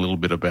explain a little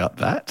bit about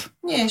that?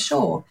 Yeah,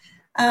 sure.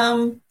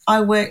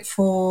 I work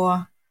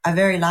for a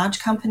very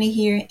large company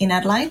here in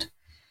Adelaide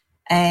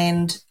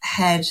and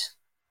had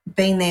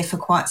been there for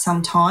quite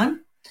some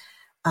time.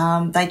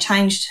 They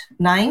changed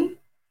name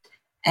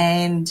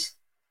and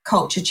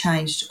culture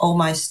changed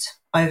almost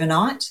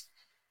overnight.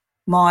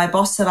 My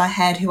boss that I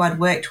had, who I'd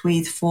worked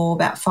with for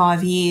about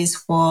 5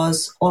 years,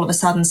 was all of a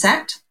sudden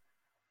sacked.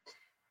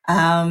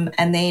 And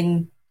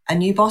then a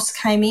new boss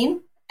came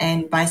in,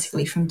 and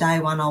basically from day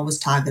one I was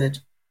targeted.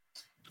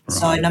 Right.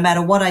 So no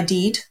matter what I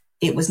did,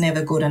 it was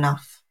never good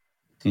enough.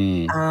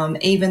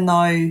 Even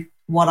though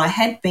what I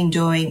had been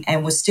doing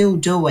and was still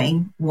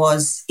doing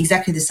was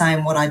exactly the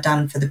same what I'd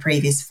done for the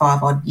previous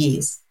 5 odd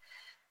years.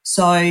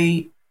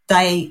 So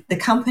the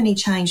company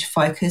changed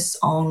focus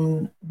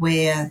on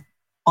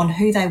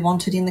who they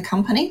wanted in the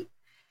company,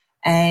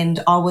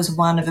 and I was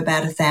one of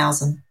about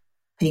 1,000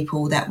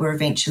 people that were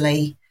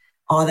eventually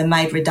either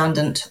made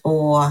redundant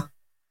or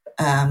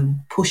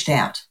pushed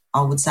out,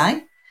 I would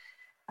say.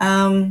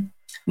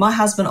 My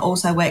husband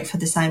also worked for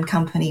the same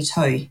company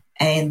too,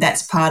 and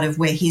that's part of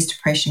where his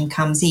depression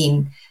comes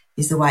in,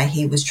 is the way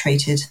he was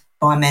treated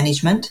by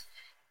management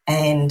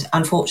and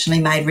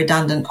unfortunately made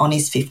redundant on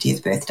his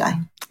 50th birthday.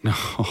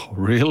 Oh,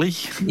 really?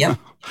 Yep.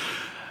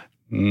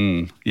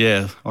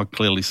 Yeah,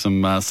 clearly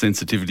some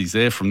sensitivities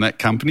there from that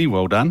company.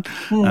 Well done.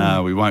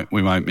 We won't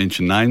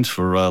mention names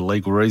for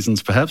legal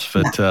reasons, perhaps,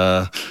 but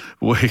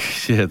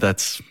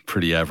that's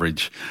pretty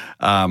average.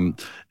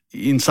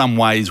 In some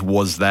ways,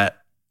 was that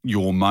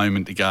your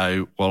moment to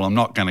go, well, I'm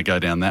not going to go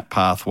down that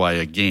pathway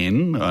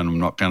again, and I'm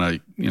not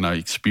going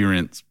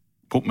to,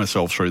 put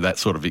myself through that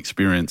sort of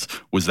experience?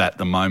 Was that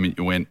the moment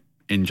you went,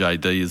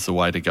 NJD is the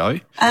way to go?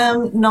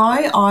 No,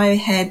 I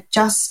had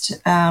just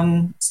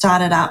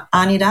started up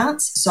Arnie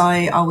Dance, so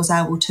I was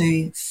able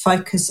to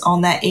focus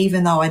on that,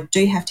 even though I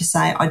do have to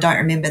say I don't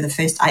remember the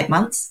first 8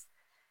 months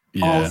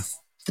of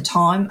the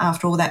time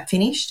after all that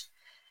finished.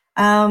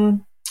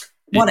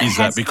 Is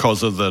that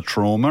because of the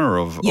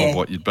trauma of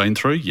what you'd been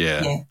through?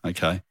 Yeah.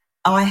 Okay.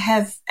 I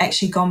have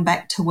actually gone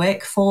back to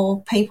work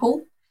for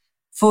people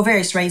for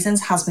various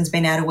reasons. Husband's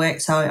been out of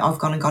work, so I've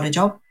gone and got a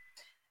job.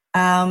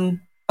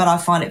 But I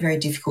find it very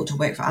difficult to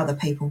work for other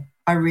people.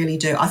 I really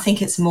do. I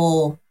think it's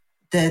more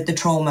the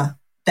trauma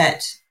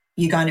that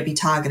you're going to be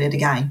targeted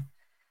again.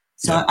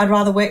 So I'd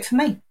rather work for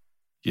me.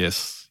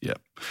 Yes, yeah.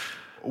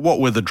 What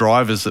were the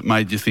drivers that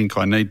made you think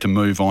I need to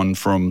move on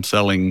from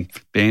selling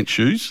dance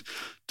shoes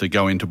to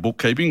go into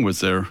bookkeeping? Was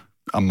there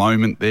a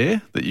moment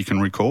there that you can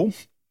recall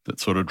that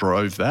sort of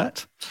drove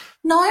that?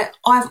 No,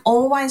 I've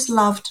always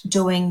loved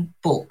doing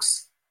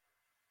books.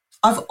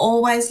 I've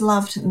always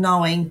loved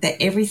knowing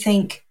that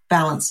everything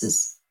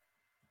balances.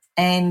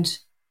 And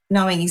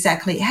knowing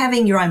exactly,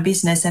 having your own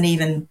business, and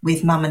even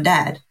with mum and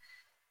dad,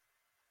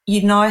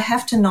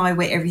 have to know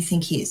where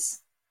everything is.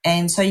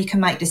 And so you can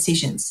make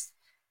decisions.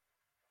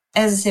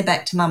 As I said,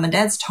 back to mum and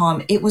dad's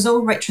time, it was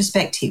all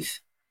retrospective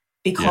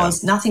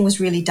because nothing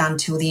was really done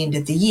till the end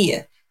of the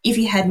year. If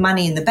you had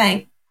money in the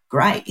bank,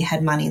 great, you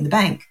had money in the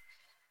bank.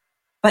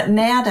 But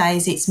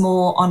nowadays it's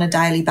more on a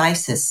daily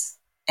basis.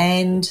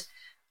 And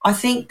I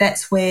think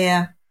that's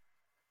where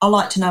I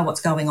like to know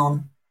what's going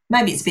on.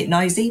 Maybe it's a bit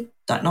nosy,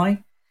 don't know.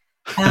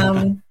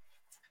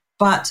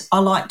 But I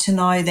like to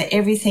know that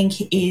everything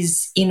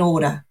is in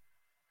order.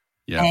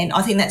 Yeah. And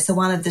I think that's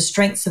one of the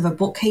strengths of a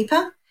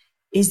bookkeeper,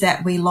 is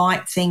that we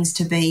like things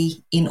to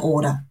be in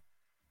order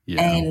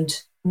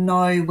and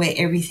know where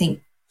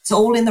it's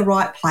all in the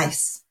right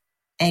place,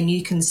 and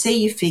you can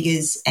see your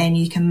figures and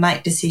you can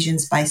make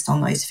decisions based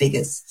on those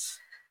figures.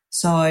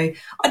 So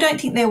I don't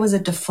think there was a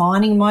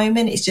defining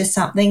moment. It's just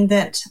something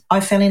that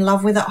I fell in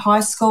love with at high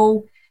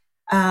school,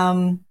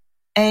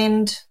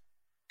 and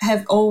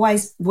have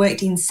always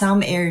worked in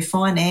some area of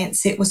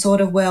finance. It was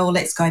sort of, well,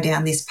 let's go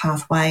down this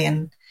pathway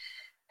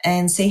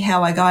and see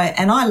how I go.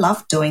 And I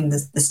loved doing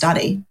the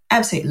study,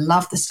 absolutely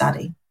loved the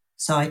study.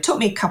 So it took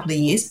me a couple of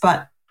years,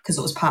 but because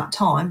it was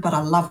part-time, but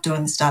I loved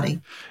doing the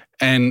study.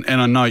 And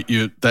I know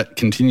that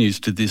continues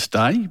to this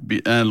day.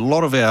 A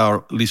lot of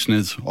our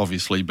listeners,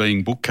 obviously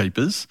being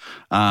bookkeepers,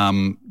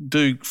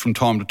 do from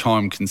time to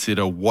time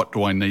consider, what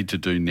do I need to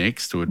do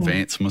next to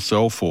advance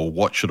myself, or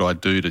what should I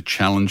do to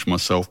challenge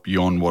myself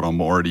beyond what I'm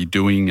already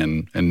doing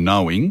and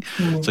knowing.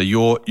 So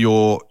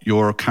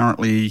you're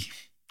currently,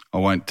 I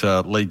won't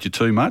lead you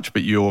too much,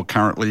 but you're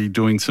currently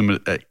doing some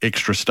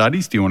extra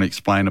studies. Do you want to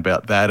explain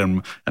about that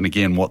and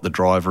again what the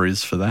driver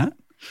is for that?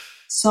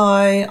 So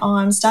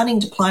I'm studying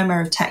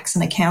Diploma of Tax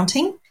and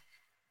Accounting.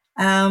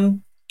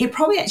 It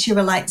probably actually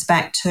relates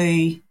back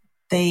to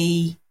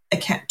the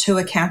two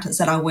accountants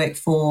that I worked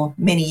for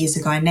many years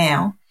ago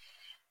now.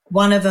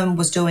 One of them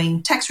was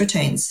doing tax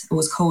returns. It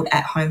was called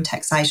At Home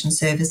Taxation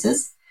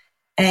Services.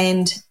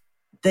 And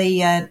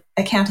the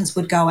accountants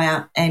would go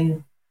out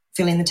and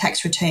fill in the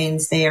tax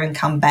returns there and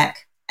come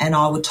back, and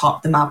I would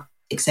type them up,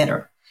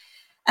 etc.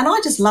 And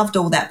I just loved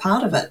all that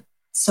part of it.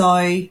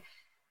 So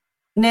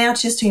now,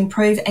 just to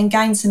improve and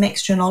gain some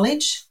extra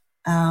knowledge,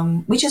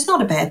 which is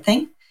not a bad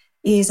thing,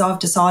 is I've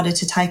decided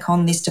to take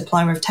on this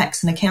Diploma of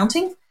Tax and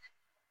Accounting.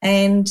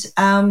 And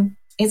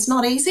it's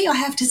not easy, I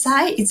have to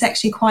say. It's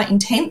actually quite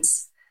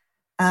intense,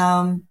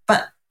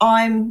 but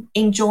I'm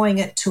enjoying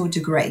it to a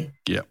degree.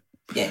 Yeah.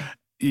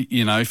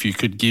 If you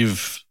could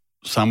give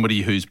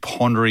somebody who's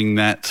pondering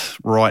that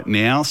right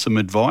now some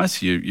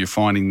advice, you're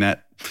finding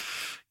that,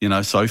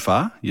 so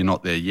far, you're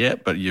not there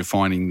yet, but you're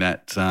finding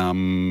that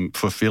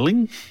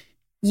fulfilling?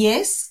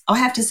 Yes, I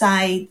have to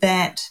say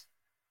that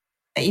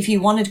if you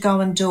wanted to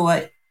go and do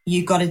it,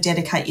 you've got to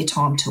dedicate your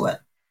time to it.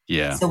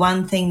 Yeah. It's the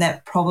one thing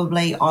that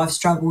probably I've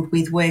struggled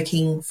with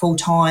working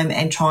full-time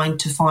and trying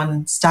to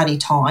find study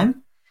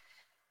time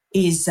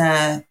is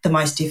the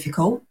most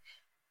difficult.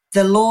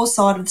 The law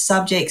side of the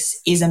subjects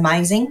is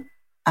amazing.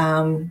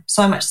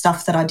 So much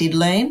stuff that I did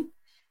learn,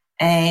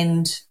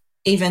 and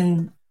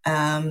even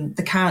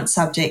the current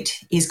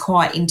subject is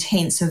quite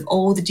intense, of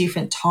all the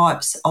different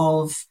types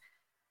of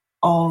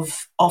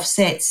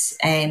offsets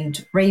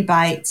and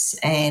rebates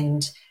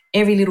and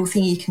every little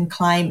thing you can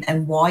claim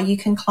and why you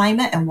can claim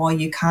it and why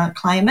you can't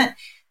claim it.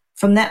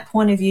 From that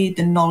point of view,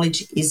 the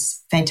knowledge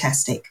is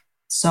fantastic.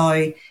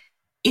 So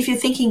if you're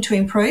thinking to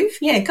improve,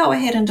 go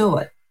ahead and do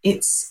it.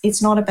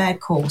 It's not a bad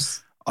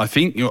course. I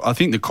think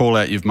the call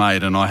out you've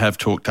made, and I have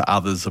talked to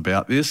others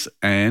about this,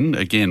 and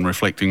again,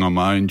 reflecting on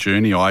my own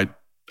journey, I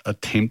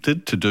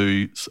attempted to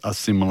do a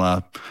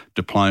similar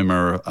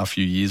diploma a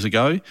few years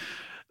ago,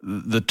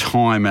 the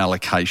time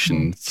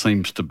allocation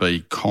seems to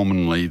be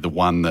commonly the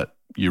one that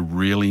you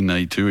really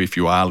need to, if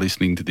you are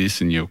listening to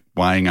this and you're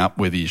weighing up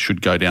whether you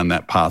should go down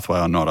that pathway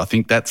or not. I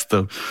think that's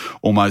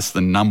almost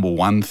the number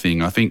one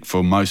thing. I think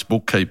for most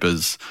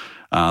bookkeepers,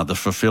 the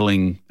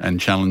fulfilling and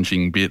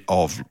challenging bit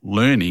of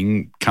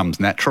learning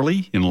comes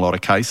naturally in a lot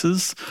of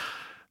cases.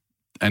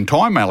 And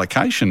time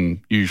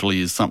allocation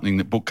usually is something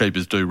that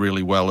bookkeepers do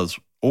really well as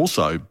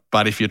also.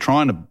 But if you're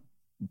trying to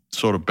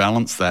sort of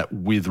balance that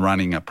with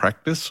running a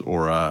practice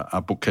or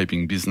a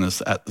bookkeeping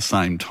business at the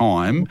same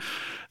time,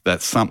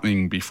 that's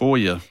something before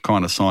you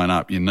kind of sign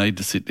up, you need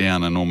to sit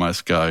down and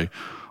almost go,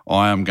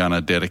 I am going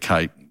to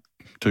dedicate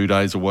 2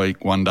 days a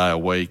week, 1 day a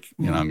week.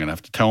 You know, I'm going to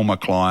have to tell my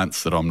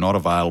clients that I'm not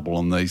available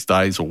on these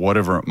days or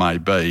whatever it may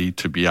be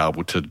to be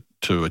able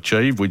to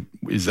achieve.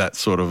 Is that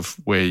sort of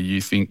where you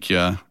think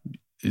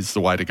is the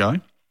way to go?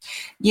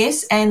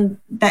 Yes, and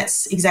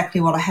that's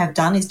exactly what I have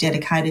done, is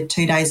dedicated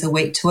 2 days a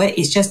week to it.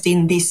 It's just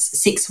in this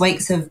 6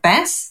 weeks of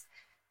BAS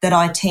that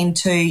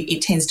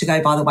it tends to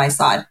go by the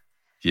wayside.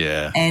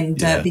 Yeah.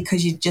 And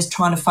because you're just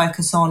trying to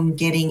focus on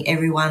getting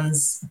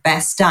everyone's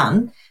BAS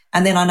done.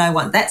 And then I know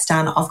once that's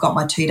done, I've got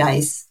my 2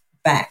 days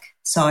back.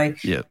 So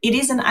it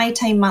is an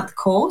 18-month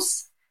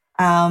course,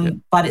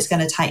 but it's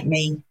going to take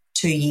me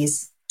 2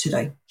 years to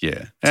do.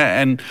 Yeah.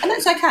 And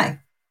that's okay.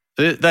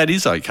 That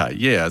is okay.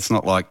 Yeah, it's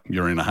not like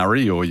you're in a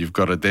hurry or you've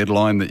got a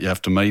deadline that you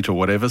have to meet or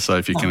whatever. So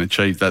if you can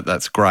achieve that,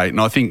 that's great. And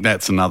I think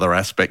that's another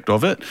aspect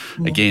of it.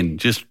 Yeah. Again,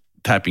 just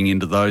tapping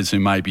into those who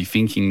may be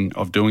thinking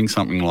of doing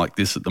something like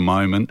this at the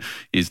moment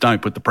is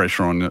don't put the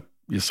pressure on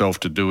yourself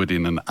to do it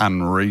in an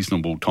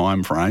unreasonable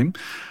time frame.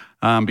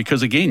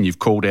 Because, again, you've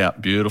called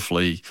out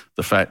beautifully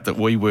the fact that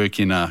we work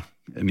in an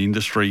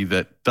industry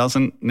that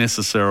doesn't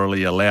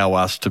necessarily allow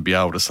us to be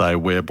able to say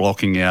we're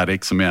blocking out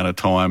X amount of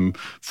time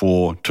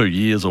for 2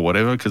 years or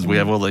whatever, because we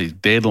have all these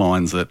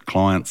deadlines that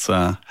clients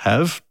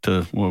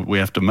we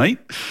have to meet.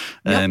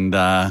 Yep. And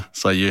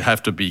so you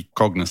have to be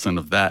cognizant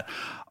of that.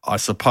 I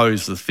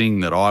suppose the thing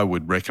that I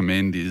would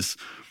recommend is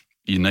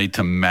you need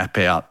to map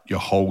out your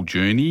whole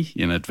journey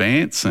in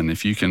advance, and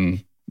if you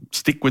can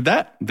stick with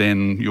that,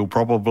 then you'll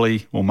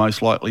probably or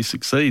most likely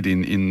succeed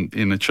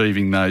in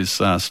achieving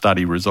those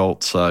study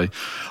results. So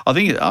I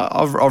think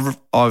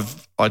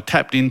I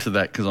tapped into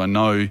that because I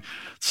know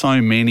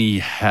so many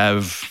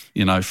have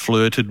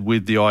flirted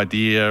with the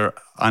idea,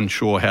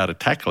 unsure how to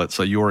tackle it.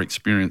 So your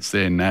experience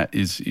there, Nat,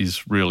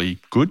 is really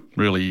good,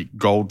 really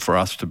gold for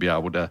us to be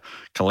able to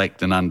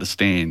collect and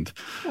understand.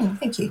 Oh,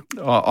 thank you.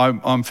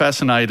 I'm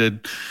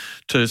fascinated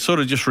to sort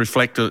of just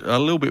reflect a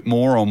little bit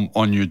more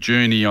on your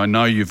journey. I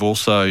know you've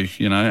also,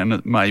 and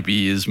it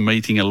maybe is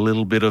meeting a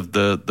little bit of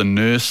the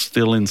nurse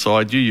still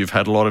inside you. You've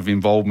had a lot of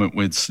involvement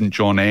with St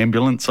John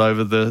Ambulance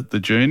over the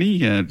journey.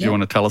 Do you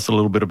want to tell us a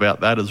little bit about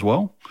that as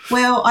well?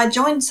 Well, I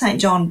joined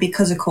St John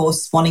because, of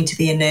course, wanting to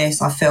be a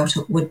nurse, I felt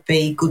it would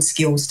be good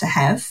skills to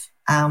have.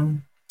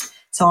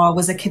 So I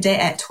was a cadet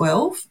at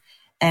 12,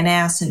 and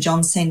our St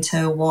John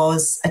Centre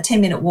was a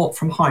 10-minute walk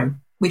from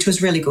home, which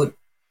was really good.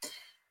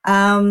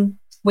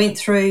 Went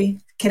through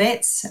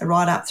cadets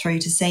right up through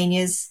to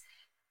seniors,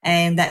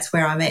 and that's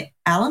where I met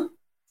Alan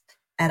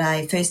at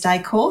a first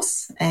aid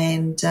course,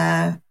 and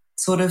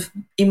sort of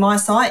in my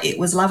sight it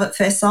was love at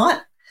first sight.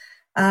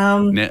 Now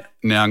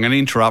I'm going to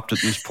interrupt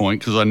at this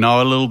point because I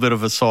know a little bit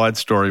of a side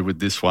story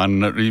with this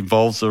one. It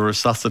involves a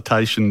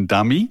resuscitation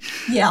dummy.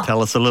 Yeah.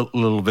 Tell us a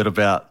little bit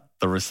about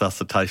the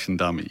resuscitation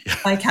dummy.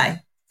 Okay.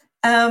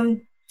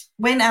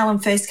 When Alan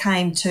first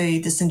came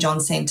to the St John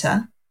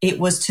Centre, it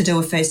was to do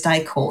a first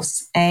aid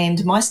course,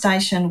 and my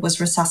station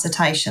was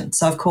resuscitation.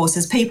 So, of course,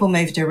 as people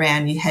moved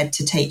around, you had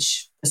to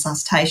teach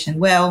resuscitation.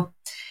 Well,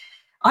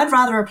 I'd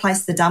rather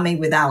replace the dummy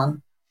with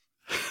Alan.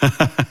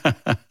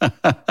 That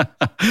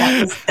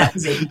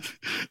was it.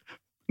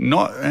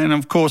 And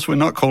of course, we're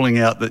not calling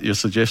out that you're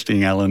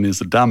suggesting Alan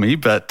is a dummy,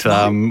 but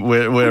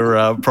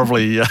we're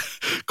probably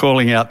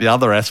calling out the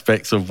other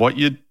aspects of what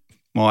you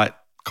might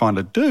kind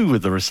of do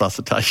with the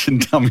resuscitation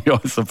dummy,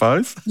 I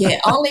suppose. Yeah,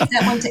 I'll leave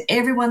that one to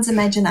everyone's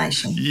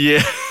imagination.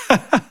 Yeah.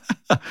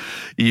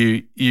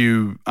 St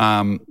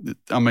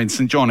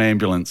John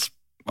Ambulance,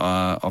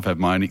 I've had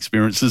my own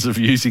experiences of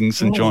using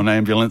St John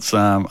Ambulance,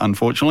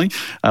 unfortunately,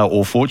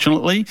 or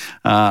fortunately.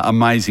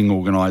 Amazing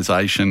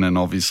organisation, and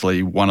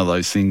obviously one of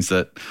those things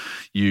that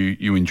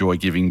you enjoy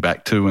giving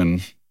back to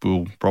and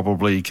will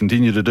probably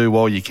continue to do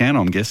while you can,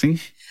 I'm guessing.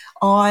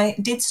 I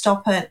did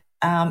stop it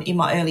in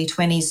my early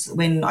 20s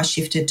when I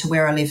shifted to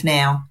where I live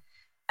now.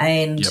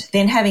 And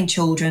then having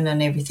children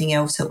and everything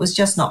else, it was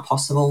just not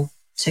possible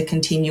to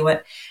continue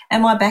it.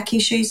 And my back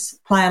issues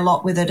play a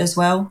lot with it as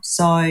well.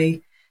 So,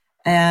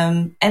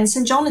 and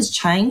St John has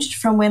changed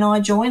from when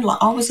I joined. Like,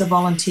 I was a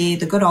volunteer,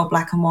 the good old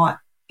black and white,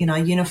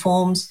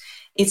 uniforms.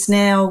 It's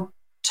now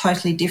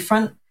totally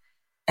different.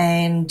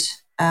 And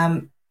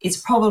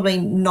it's probably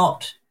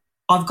not,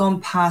 I've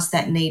gone past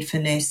that need for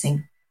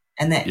nursing.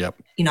 And that,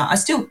 I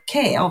still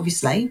care,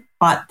 obviously,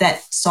 but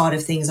that side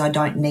of things, I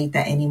don't need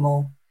that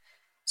anymore.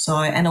 So,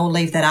 and I'll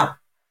leave that up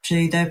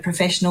to the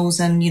professionals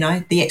and,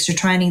 the extra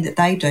training that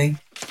they do.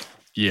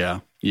 Yeah.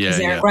 Because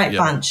they're a great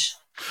bunch.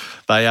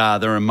 They are.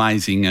 They're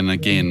amazing. And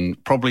again,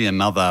 probably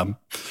another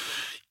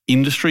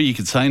industry, you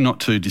could say, not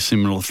too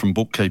dissimilar from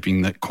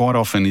bookkeeping, that quite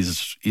often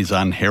is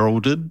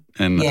unheralded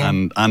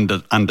and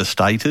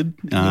understated,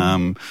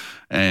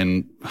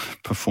 and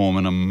perform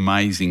an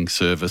amazing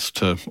service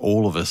to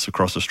all of us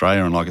across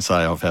Australia. And like I say,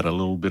 I've had a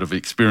little bit of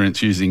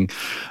experience using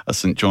a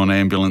St John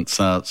ambulance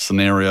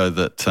scenario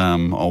that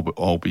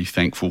I'll be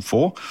thankful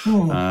for.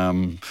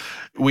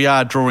 We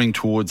are drawing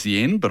towards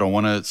the end, but I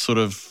want to sort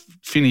of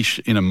finish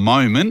in a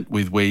moment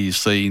with where you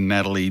see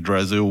Natalie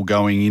Drazil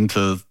going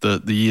into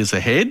the years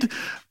ahead.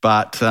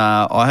 But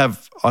I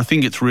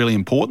think it's really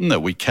important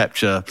that we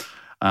capture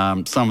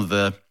some of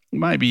the,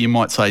 maybe you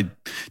might say,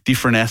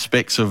 different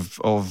aspects of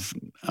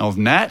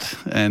Nat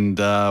and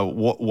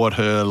what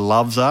her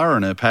loves are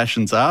and her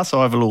passions are. So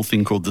I have a little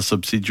thing called the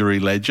subsidiary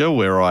ledger,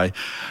 where I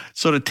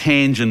sort of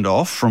tangent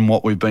off from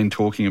what we've been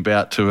talking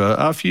about to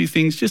a few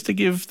things, just to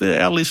give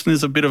our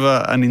listeners a bit of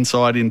an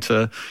insight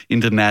into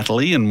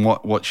Natalie and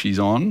what she's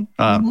on.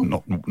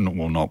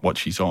 Not what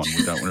she's on.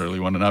 We don't really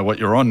want to know what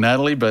you're on,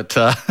 Natalie, but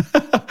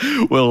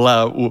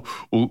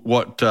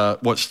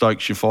what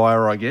stokes your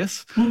fire, I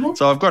guess.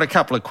 So I've got a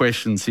couple of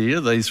questions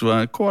here. These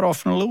were quite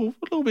often a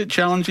little bit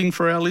challenging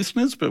for our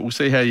listeners, but we'll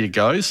see how you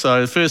go.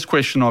 So the first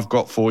question I've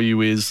got for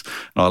you is,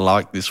 and I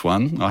like this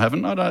one. I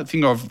don't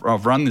think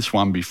I've run this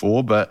one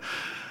before, but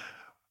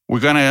we're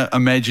going to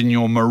imagine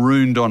you're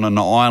marooned on an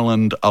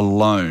island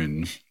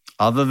alone.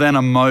 Other than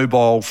a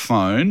mobile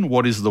phone,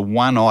 what is the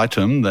one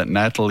item that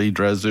Natalie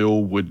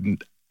Drazil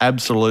would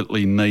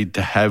absolutely need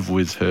to have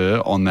with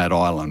her on that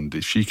island?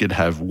 If she could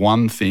have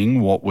one thing,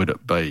 what would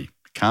it be?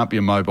 Can't be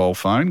a mobile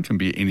phone, can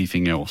be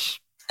anything else.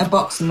 A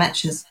box of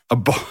matches.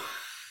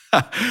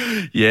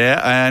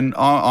 Yeah, and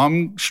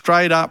I'm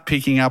straight up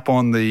picking up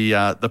on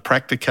the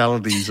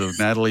practicalities of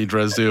Natalie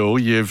Drazil.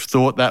 You've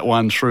thought that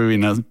one through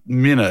in a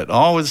minute.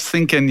 I was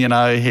thinking,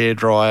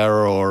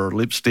 hairdryer or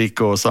lipstick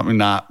or something,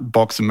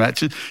 box of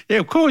matches. Yeah,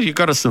 of course, you've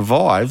got to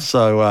survive.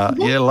 So,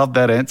 love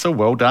that answer.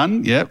 Well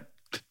done. Yep,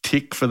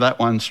 tick for that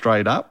one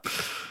straight up.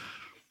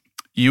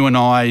 You and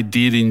I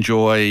did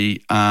enjoy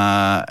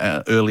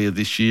earlier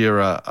this year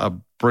a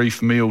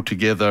brief meal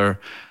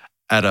together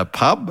at a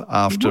pub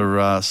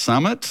after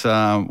Summit.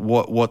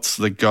 What's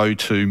the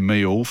go-to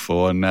meal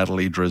for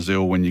Natalie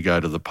Drazil when you go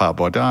to the pub?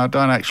 I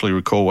don't actually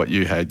recall what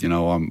you had.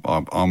 I'm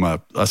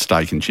a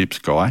steak and chips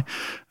guy.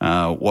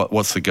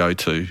 What's the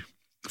go-to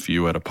for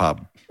you at a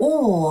pub?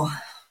 Oh,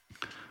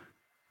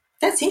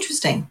 that's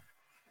interesting.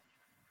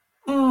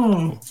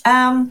 Probably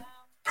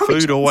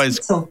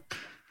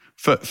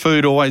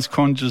Food always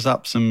conjures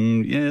up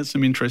some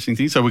interesting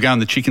things. So we're going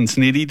the chicken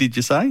snitty, did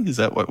you say? Is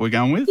that what we're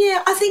going with?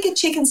 Yeah, I think a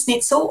chicken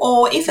schnitzel,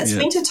 or if it's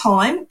winter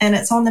time and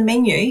it's on the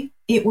menu,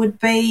 it would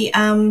be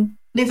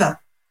liver.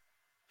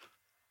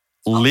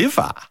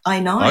 Liver? I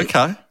know.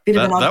 Okay.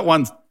 That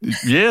one's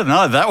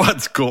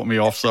caught me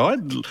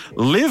offside.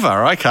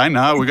 Liver, okay.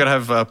 No, we've got to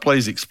have,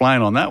 please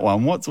explain on that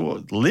one. What's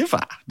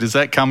liver? Does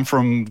that come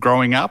from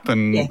growing up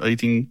and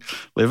eating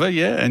liver?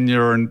 Yeah, and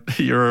you're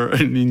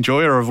an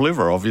enjoyer of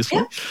liver, obviously.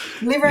 Yeah.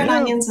 Liver and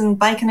onions and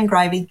bacon and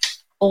gravy.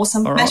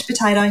 Awesome. All Mashed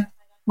potato.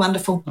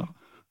 Wonderful.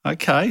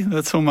 Okay,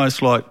 that's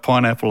almost like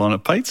pineapple on a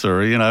pizza.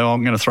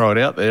 I'm going to throw it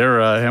out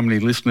there. How many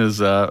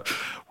listeners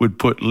would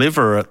put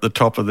liver at the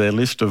top of their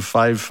list of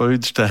fave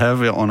foods to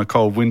have on a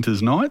cold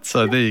winter's night?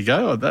 So there you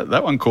go.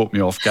 That one caught me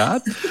off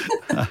guard.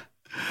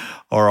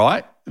 All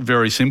right,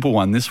 very simple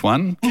one, this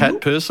one.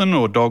 Cat person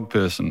or dog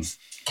person?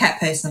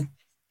 Cat person.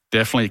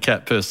 Definitely a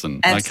cat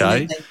person.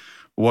 Absolutely. Okay.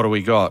 What do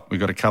we got? We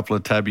got a couple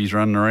of tabbies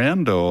running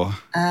around, or?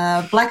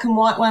 Black and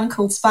white one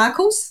called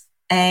Sparkles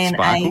and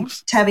a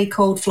tabby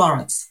called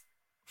Florence.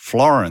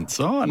 Florence.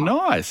 Oh,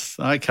 nice.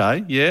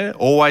 Okay, yeah.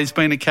 Always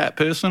been a cat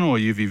person, or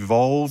you've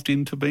evolved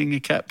into being a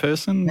cat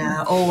person?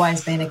 No,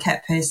 always been a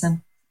cat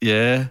person.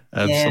 Yeah,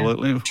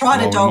 absolutely. Yeah.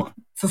 Tried a dog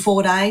for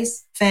 4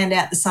 days, found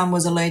out the son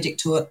was allergic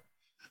to it.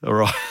 All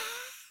right.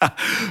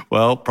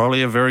 Well,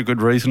 probably a very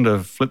good reason to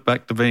flip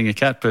back to being a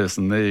cat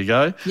person. There you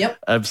go. Yep.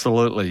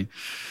 Absolutely.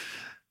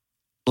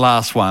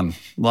 Last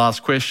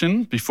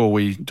question before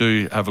we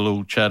do have a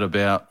little chat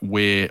about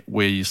where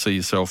you see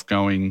yourself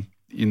going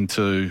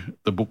into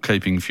the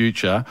bookkeeping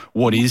future.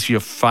 What is your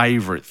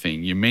favourite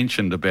thing? You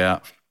mentioned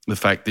about the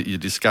fact that you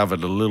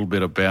discovered a little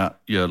bit about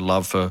your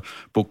love for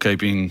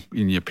bookkeeping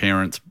in your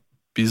parents'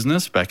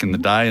 business back in the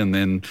day, and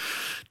then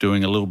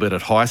doing a little bit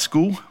at high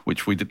school,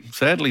 which we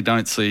sadly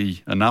don't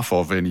see enough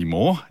of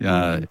anymore.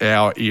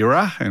 Our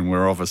era, and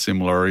we're of a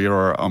similar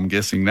era, I'm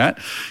guessing that.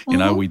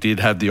 We did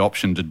have the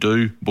option to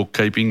do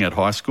bookkeeping at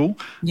high school.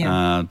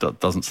 Yeah. That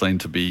doesn't seem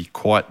to be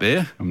quite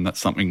there, and that's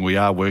something we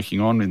are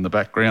working on in the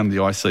background, the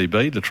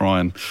ICB, to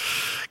try and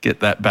get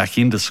that back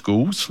into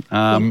schools.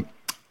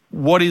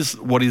 What is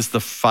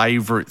the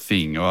favourite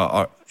thing?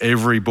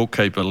 Every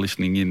bookkeeper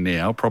listening in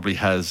now probably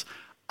has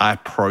a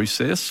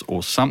process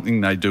or something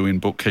they do in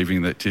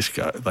bookkeeping that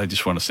they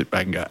just want to sit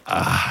back and go,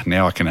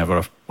 now I can have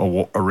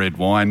a red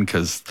wine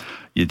because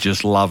you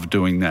just love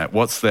doing that?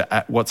 What's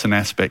an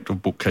aspect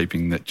of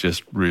bookkeeping that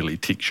just really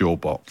ticks your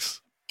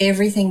box?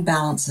 Everything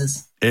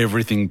balances.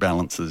 Everything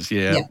balances,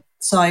 yeah. Yeah.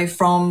 So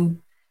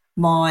from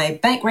my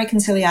bank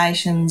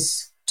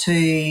reconciliations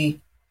to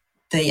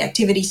the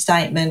activity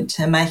statement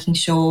and making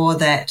sure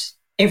that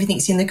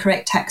everything's in the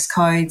correct tax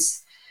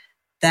codes,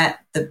 that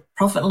the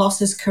profit and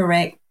loss is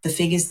correct, the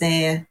figures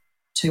there,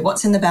 to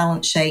what's in the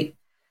balance sheet.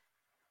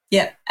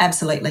 Yep,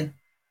 absolutely.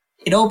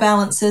 It all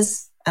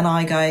balances and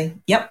I go,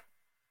 yep,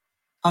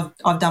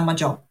 I've done my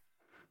job.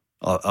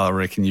 I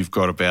reckon you've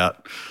got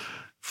about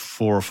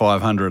 400 or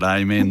 500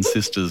 amen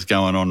sisters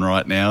going on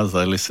right now as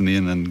they listen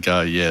in and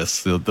go,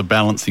 yes, the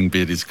balancing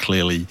bit is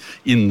clearly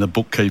in the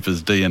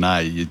bookkeeper's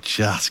DNA. You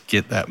just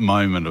get that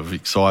moment of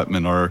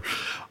excitement. Or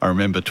I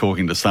remember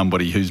talking to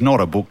somebody who's not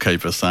a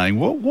bookkeeper saying,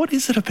 well, what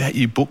is it about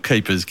you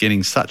bookkeepers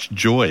getting such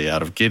joy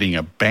out of getting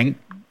a bank,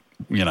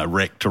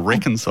 rec to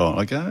reconcile?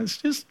 I go,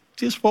 it's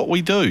just what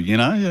we do,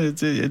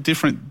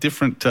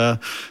 different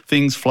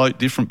things float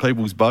different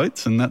people's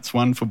boats, and that's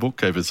one for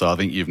bookkeepers. So I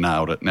think you've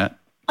nailed it, Nat.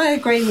 I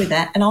agree with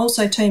that. And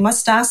also too, my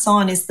star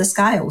sign is the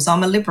scales.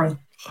 I'm a Libra,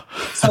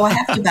 so I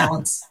have to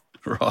balance.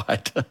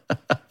 Right.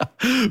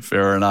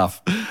 Fair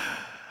enough.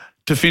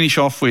 To finish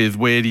off with,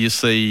 where do you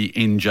see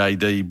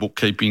NJD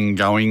bookkeeping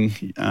going?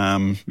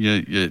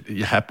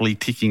 You're happily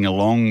ticking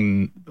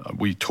along.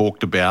 We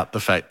talked about the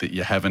fact that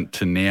you haven't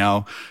to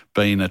now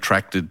been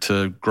attracted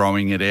to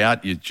growing it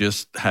out. You're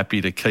just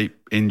happy to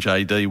keep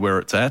NJD where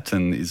it's at.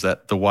 And is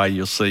that the way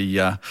you'll see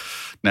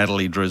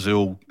Natalie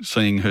Drazil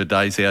seeing her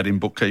days out in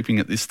bookkeeping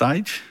at this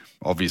stage?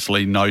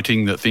 Obviously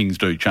noting that things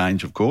do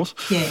change, of course.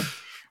 Yeah,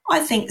 I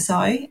think so.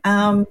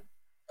 I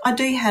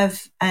do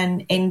have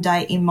an end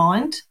date in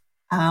mind.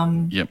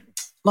 Yep.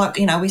 Like,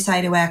 we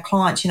say to our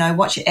clients,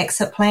 what's your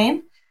exit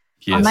plan?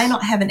 Yes. I may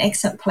not have an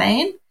exit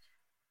plan,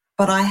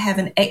 but I have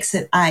an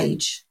exit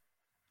age.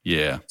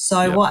 Yeah.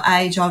 So what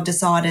age I've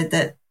decided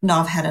that, no,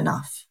 I've had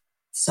enough.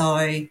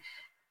 So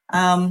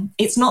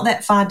it's not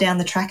that far down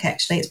the track,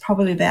 actually. It's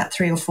probably about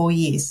 3 or 4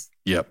 years.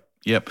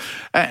 Yep.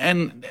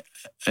 And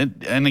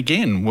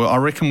again, well, I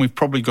reckon we've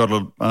probably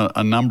got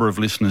a number of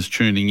listeners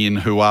tuning in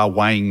who are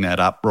weighing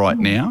that up right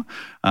now.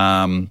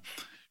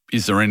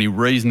 Is there any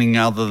reasoning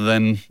other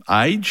than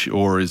age,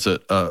 or is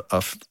it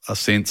a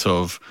sense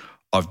of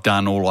I've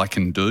done all I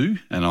can do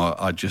and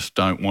I just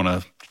don't want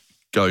to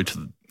go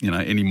to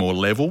any more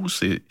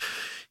levels?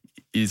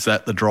 Is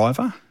that the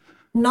driver?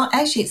 No,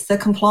 actually, it's the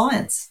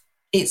compliance.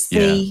 It's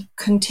the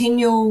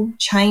continual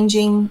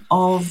changing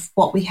of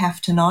what we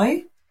have to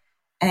know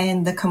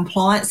and the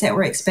compliance that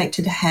we're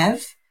expected to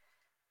have.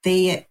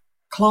 The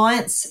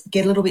clients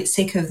get a little bit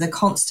sick of the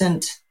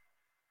constant,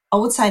 I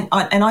would say,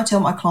 and I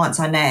tell my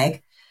clients I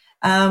nag,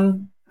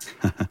 the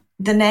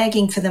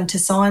nagging for them to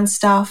sign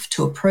stuff,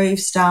 to approve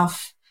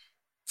stuff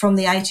from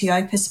the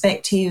ATO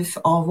perspective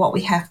of what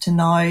we have to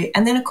know.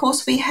 And then, of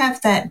course, we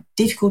have that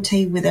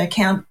difficulty with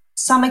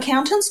some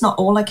accountants, not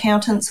all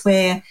accountants,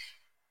 where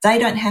they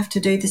don't have to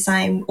do the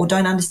same or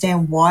don't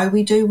understand why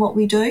we do what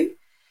we do.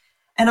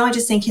 And I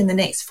just think in the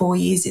next 4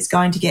 years it's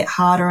going to get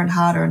harder and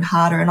harder and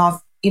harder. And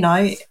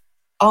I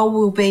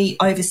will be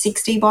over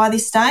 60 by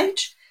this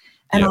stage.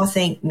 And I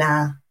think,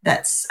 nah,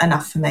 that's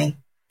enough for me.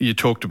 You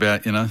talked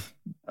about,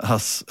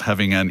 us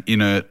having an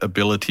inert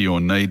ability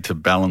or need to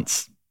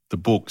balance the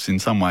books. In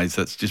some ways,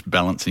 that's just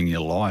balancing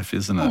your life,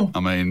 isn't it? I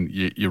mean,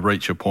 you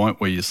reach a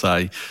point where you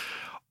say,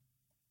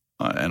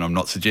 and I'm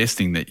not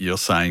suggesting that you're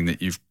saying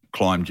that you've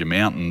climbed your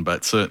mountain,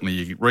 but certainly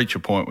you reach a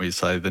point where you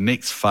say the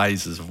next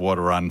phases of what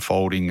are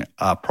unfolding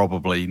are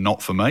probably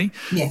not for me,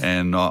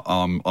 and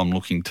I'm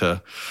looking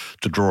to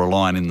draw a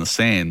line in the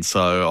sand.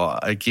 So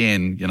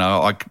again,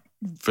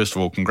 first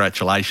of all,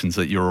 congratulations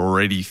that you're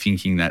already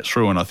thinking that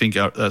through, and I think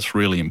that's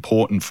really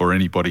important for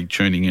anybody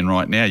tuning in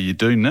right now.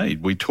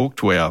 We talk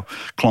to our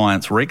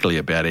clients regularly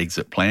about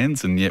exit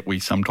plans, and yet we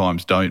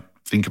sometimes don't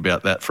think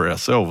about that for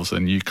ourselves,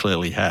 and you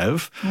clearly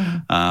have.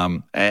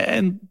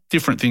 And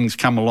different things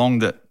come along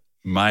that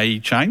may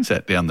change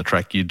that down the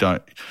track.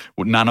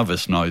 None of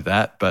us know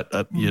that,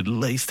 but you at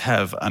least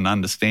have an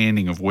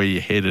understanding of where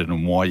you're headed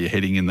and why you're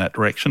heading in that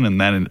direction, and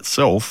that in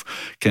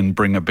itself can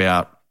bring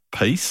about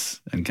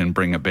peace and can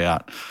bring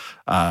about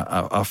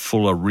a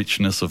fuller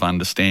richness of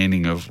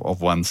understanding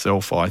of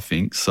oneself, I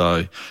think.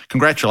 So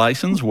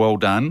congratulations, well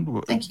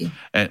done. Thank you.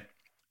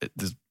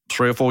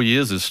 3 or 4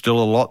 years is still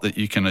a lot that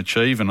you can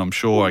achieve, and I'm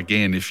sure,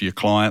 again, if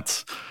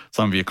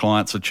some of your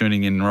clients are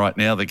tuning in right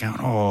now, they're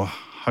going,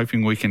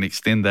 hoping we can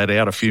extend that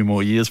out a few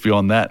more years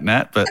beyond that,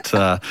 Nat, but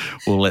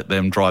we'll let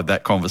them drive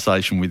that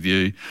conversation with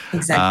you.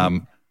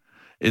 Exactly.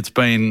 It's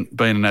been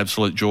an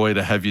absolute joy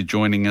to have you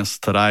joining us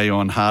today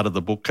on Heart of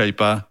the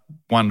Bookkeeper.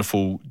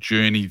 Wonderful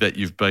journey that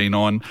you've been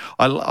on.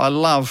 I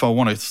love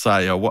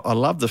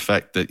the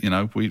fact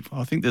that,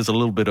 I think there's a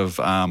little bit of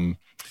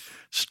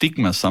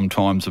stigma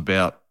sometimes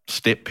about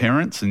step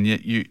parents, and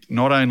yet you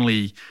not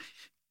only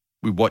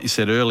with what you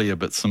said earlier,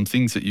 but some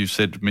things that you've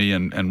said to me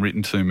and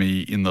written to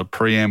me in the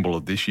preamble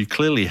of this, you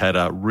clearly have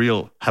a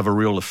real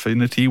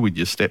affinity with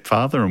your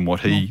stepfather and what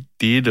he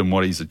did and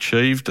what he's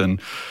achieved. And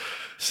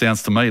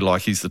sounds to me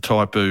like he's the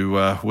type who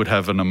would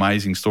have an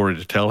amazing story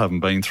to tell, having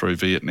been through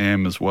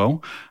Vietnam as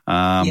well.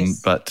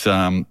 Yes. But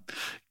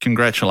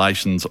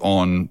congratulations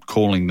on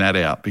calling that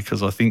out,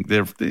 because I think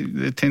there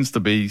tends to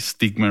be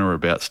stigma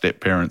about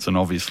step-parents, and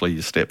obviously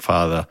your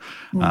stepfather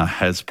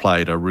has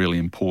played a really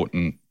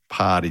important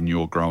part in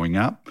your growing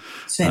up.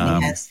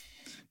 Certainly has.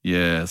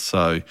 Yeah,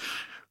 so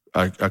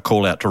a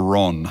call out to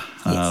Ron,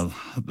 Yes.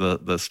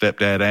 the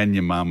stepdad, and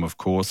your mum, of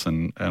course,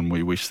 and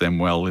we wish them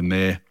well in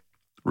their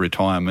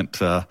retirement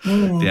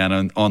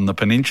down on the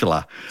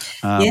peninsula.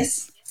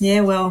 Yes.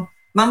 Yeah, well,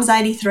 Mum's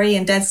 83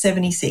 and Dad's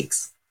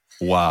 76.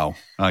 Wow.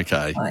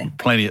 Okay. Right.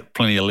 Plenty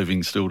of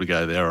living still to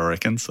go there, I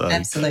reckon. So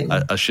Absolutely.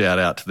 a shout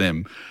out to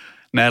them.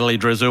 Natalie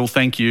Drazil,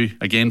 thank you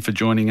again for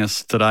joining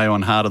us today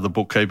on Heart of the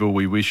Bookkeeper.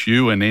 We wish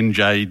you and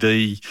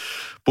NJD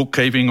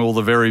Bookkeeping all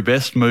the very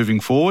best moving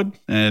forward,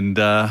 and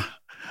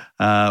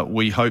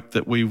we hope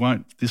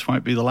that this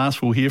won't be the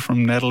last we'll hear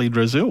from Natalie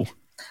Drazil.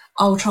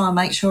 I'll try and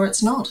make sure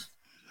it's not.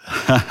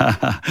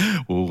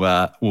 We'll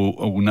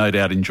no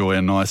doubt enjoy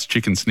a nice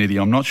chicken snitty.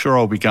 I'm not sure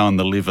I'll be going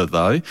the liver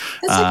though,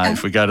 okay.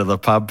 if we go to the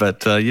pub,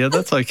 but yeah,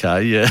 that's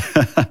okay. Yeah,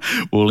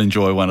 we'll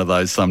enjoy one of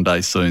those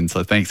someday soon.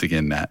 So thanks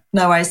again, Nat.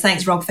 No worries.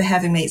 Thanks, Rob, for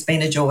having me. It's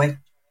been a joy.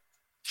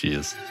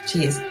 Cheers.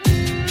 Cheers.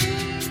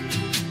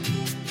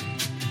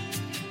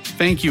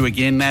 Thank you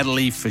again,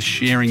 Natalie, for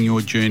sharing your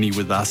journey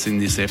with us in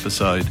this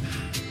episode.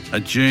 A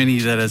journey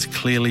that has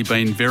clearly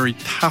been very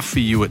tough for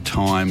you at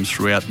times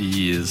throughout the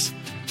years.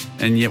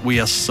 And yet we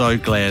are so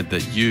glad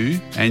that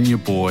you and your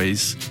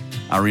boys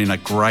are in a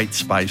great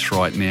space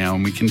right now,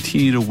 and we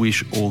continue to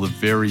wish all the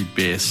very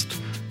best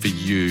for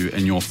you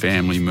and your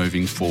family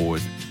moving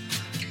forward.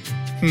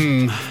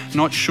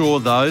 Not sure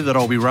though that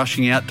I'll be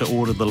rushing out to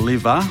order the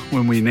liver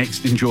when we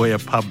next enjoy a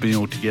pub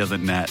meal together,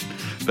 Nat.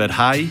 But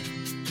hey,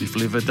 if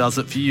liver does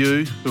it for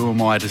you, who am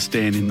I to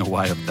stand in the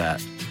way of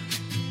that?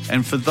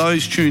 And for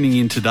those tuning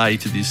in today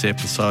to this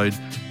episode,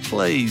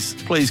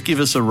 please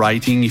give us a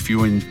rating if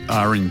you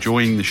are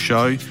enjoying the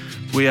show.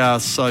 We are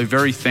so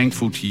very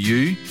thankful to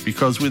you,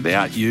 because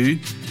without you,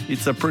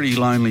 it's a pretty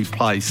lonely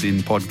place in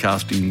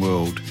podcasting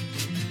world.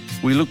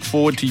 We look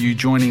forward to you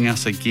joining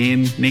us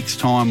again next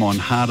time on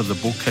Heart of the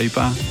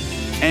Bookkeeper.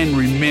 And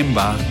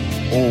remember,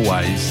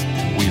 always,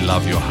 we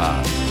love your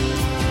heart.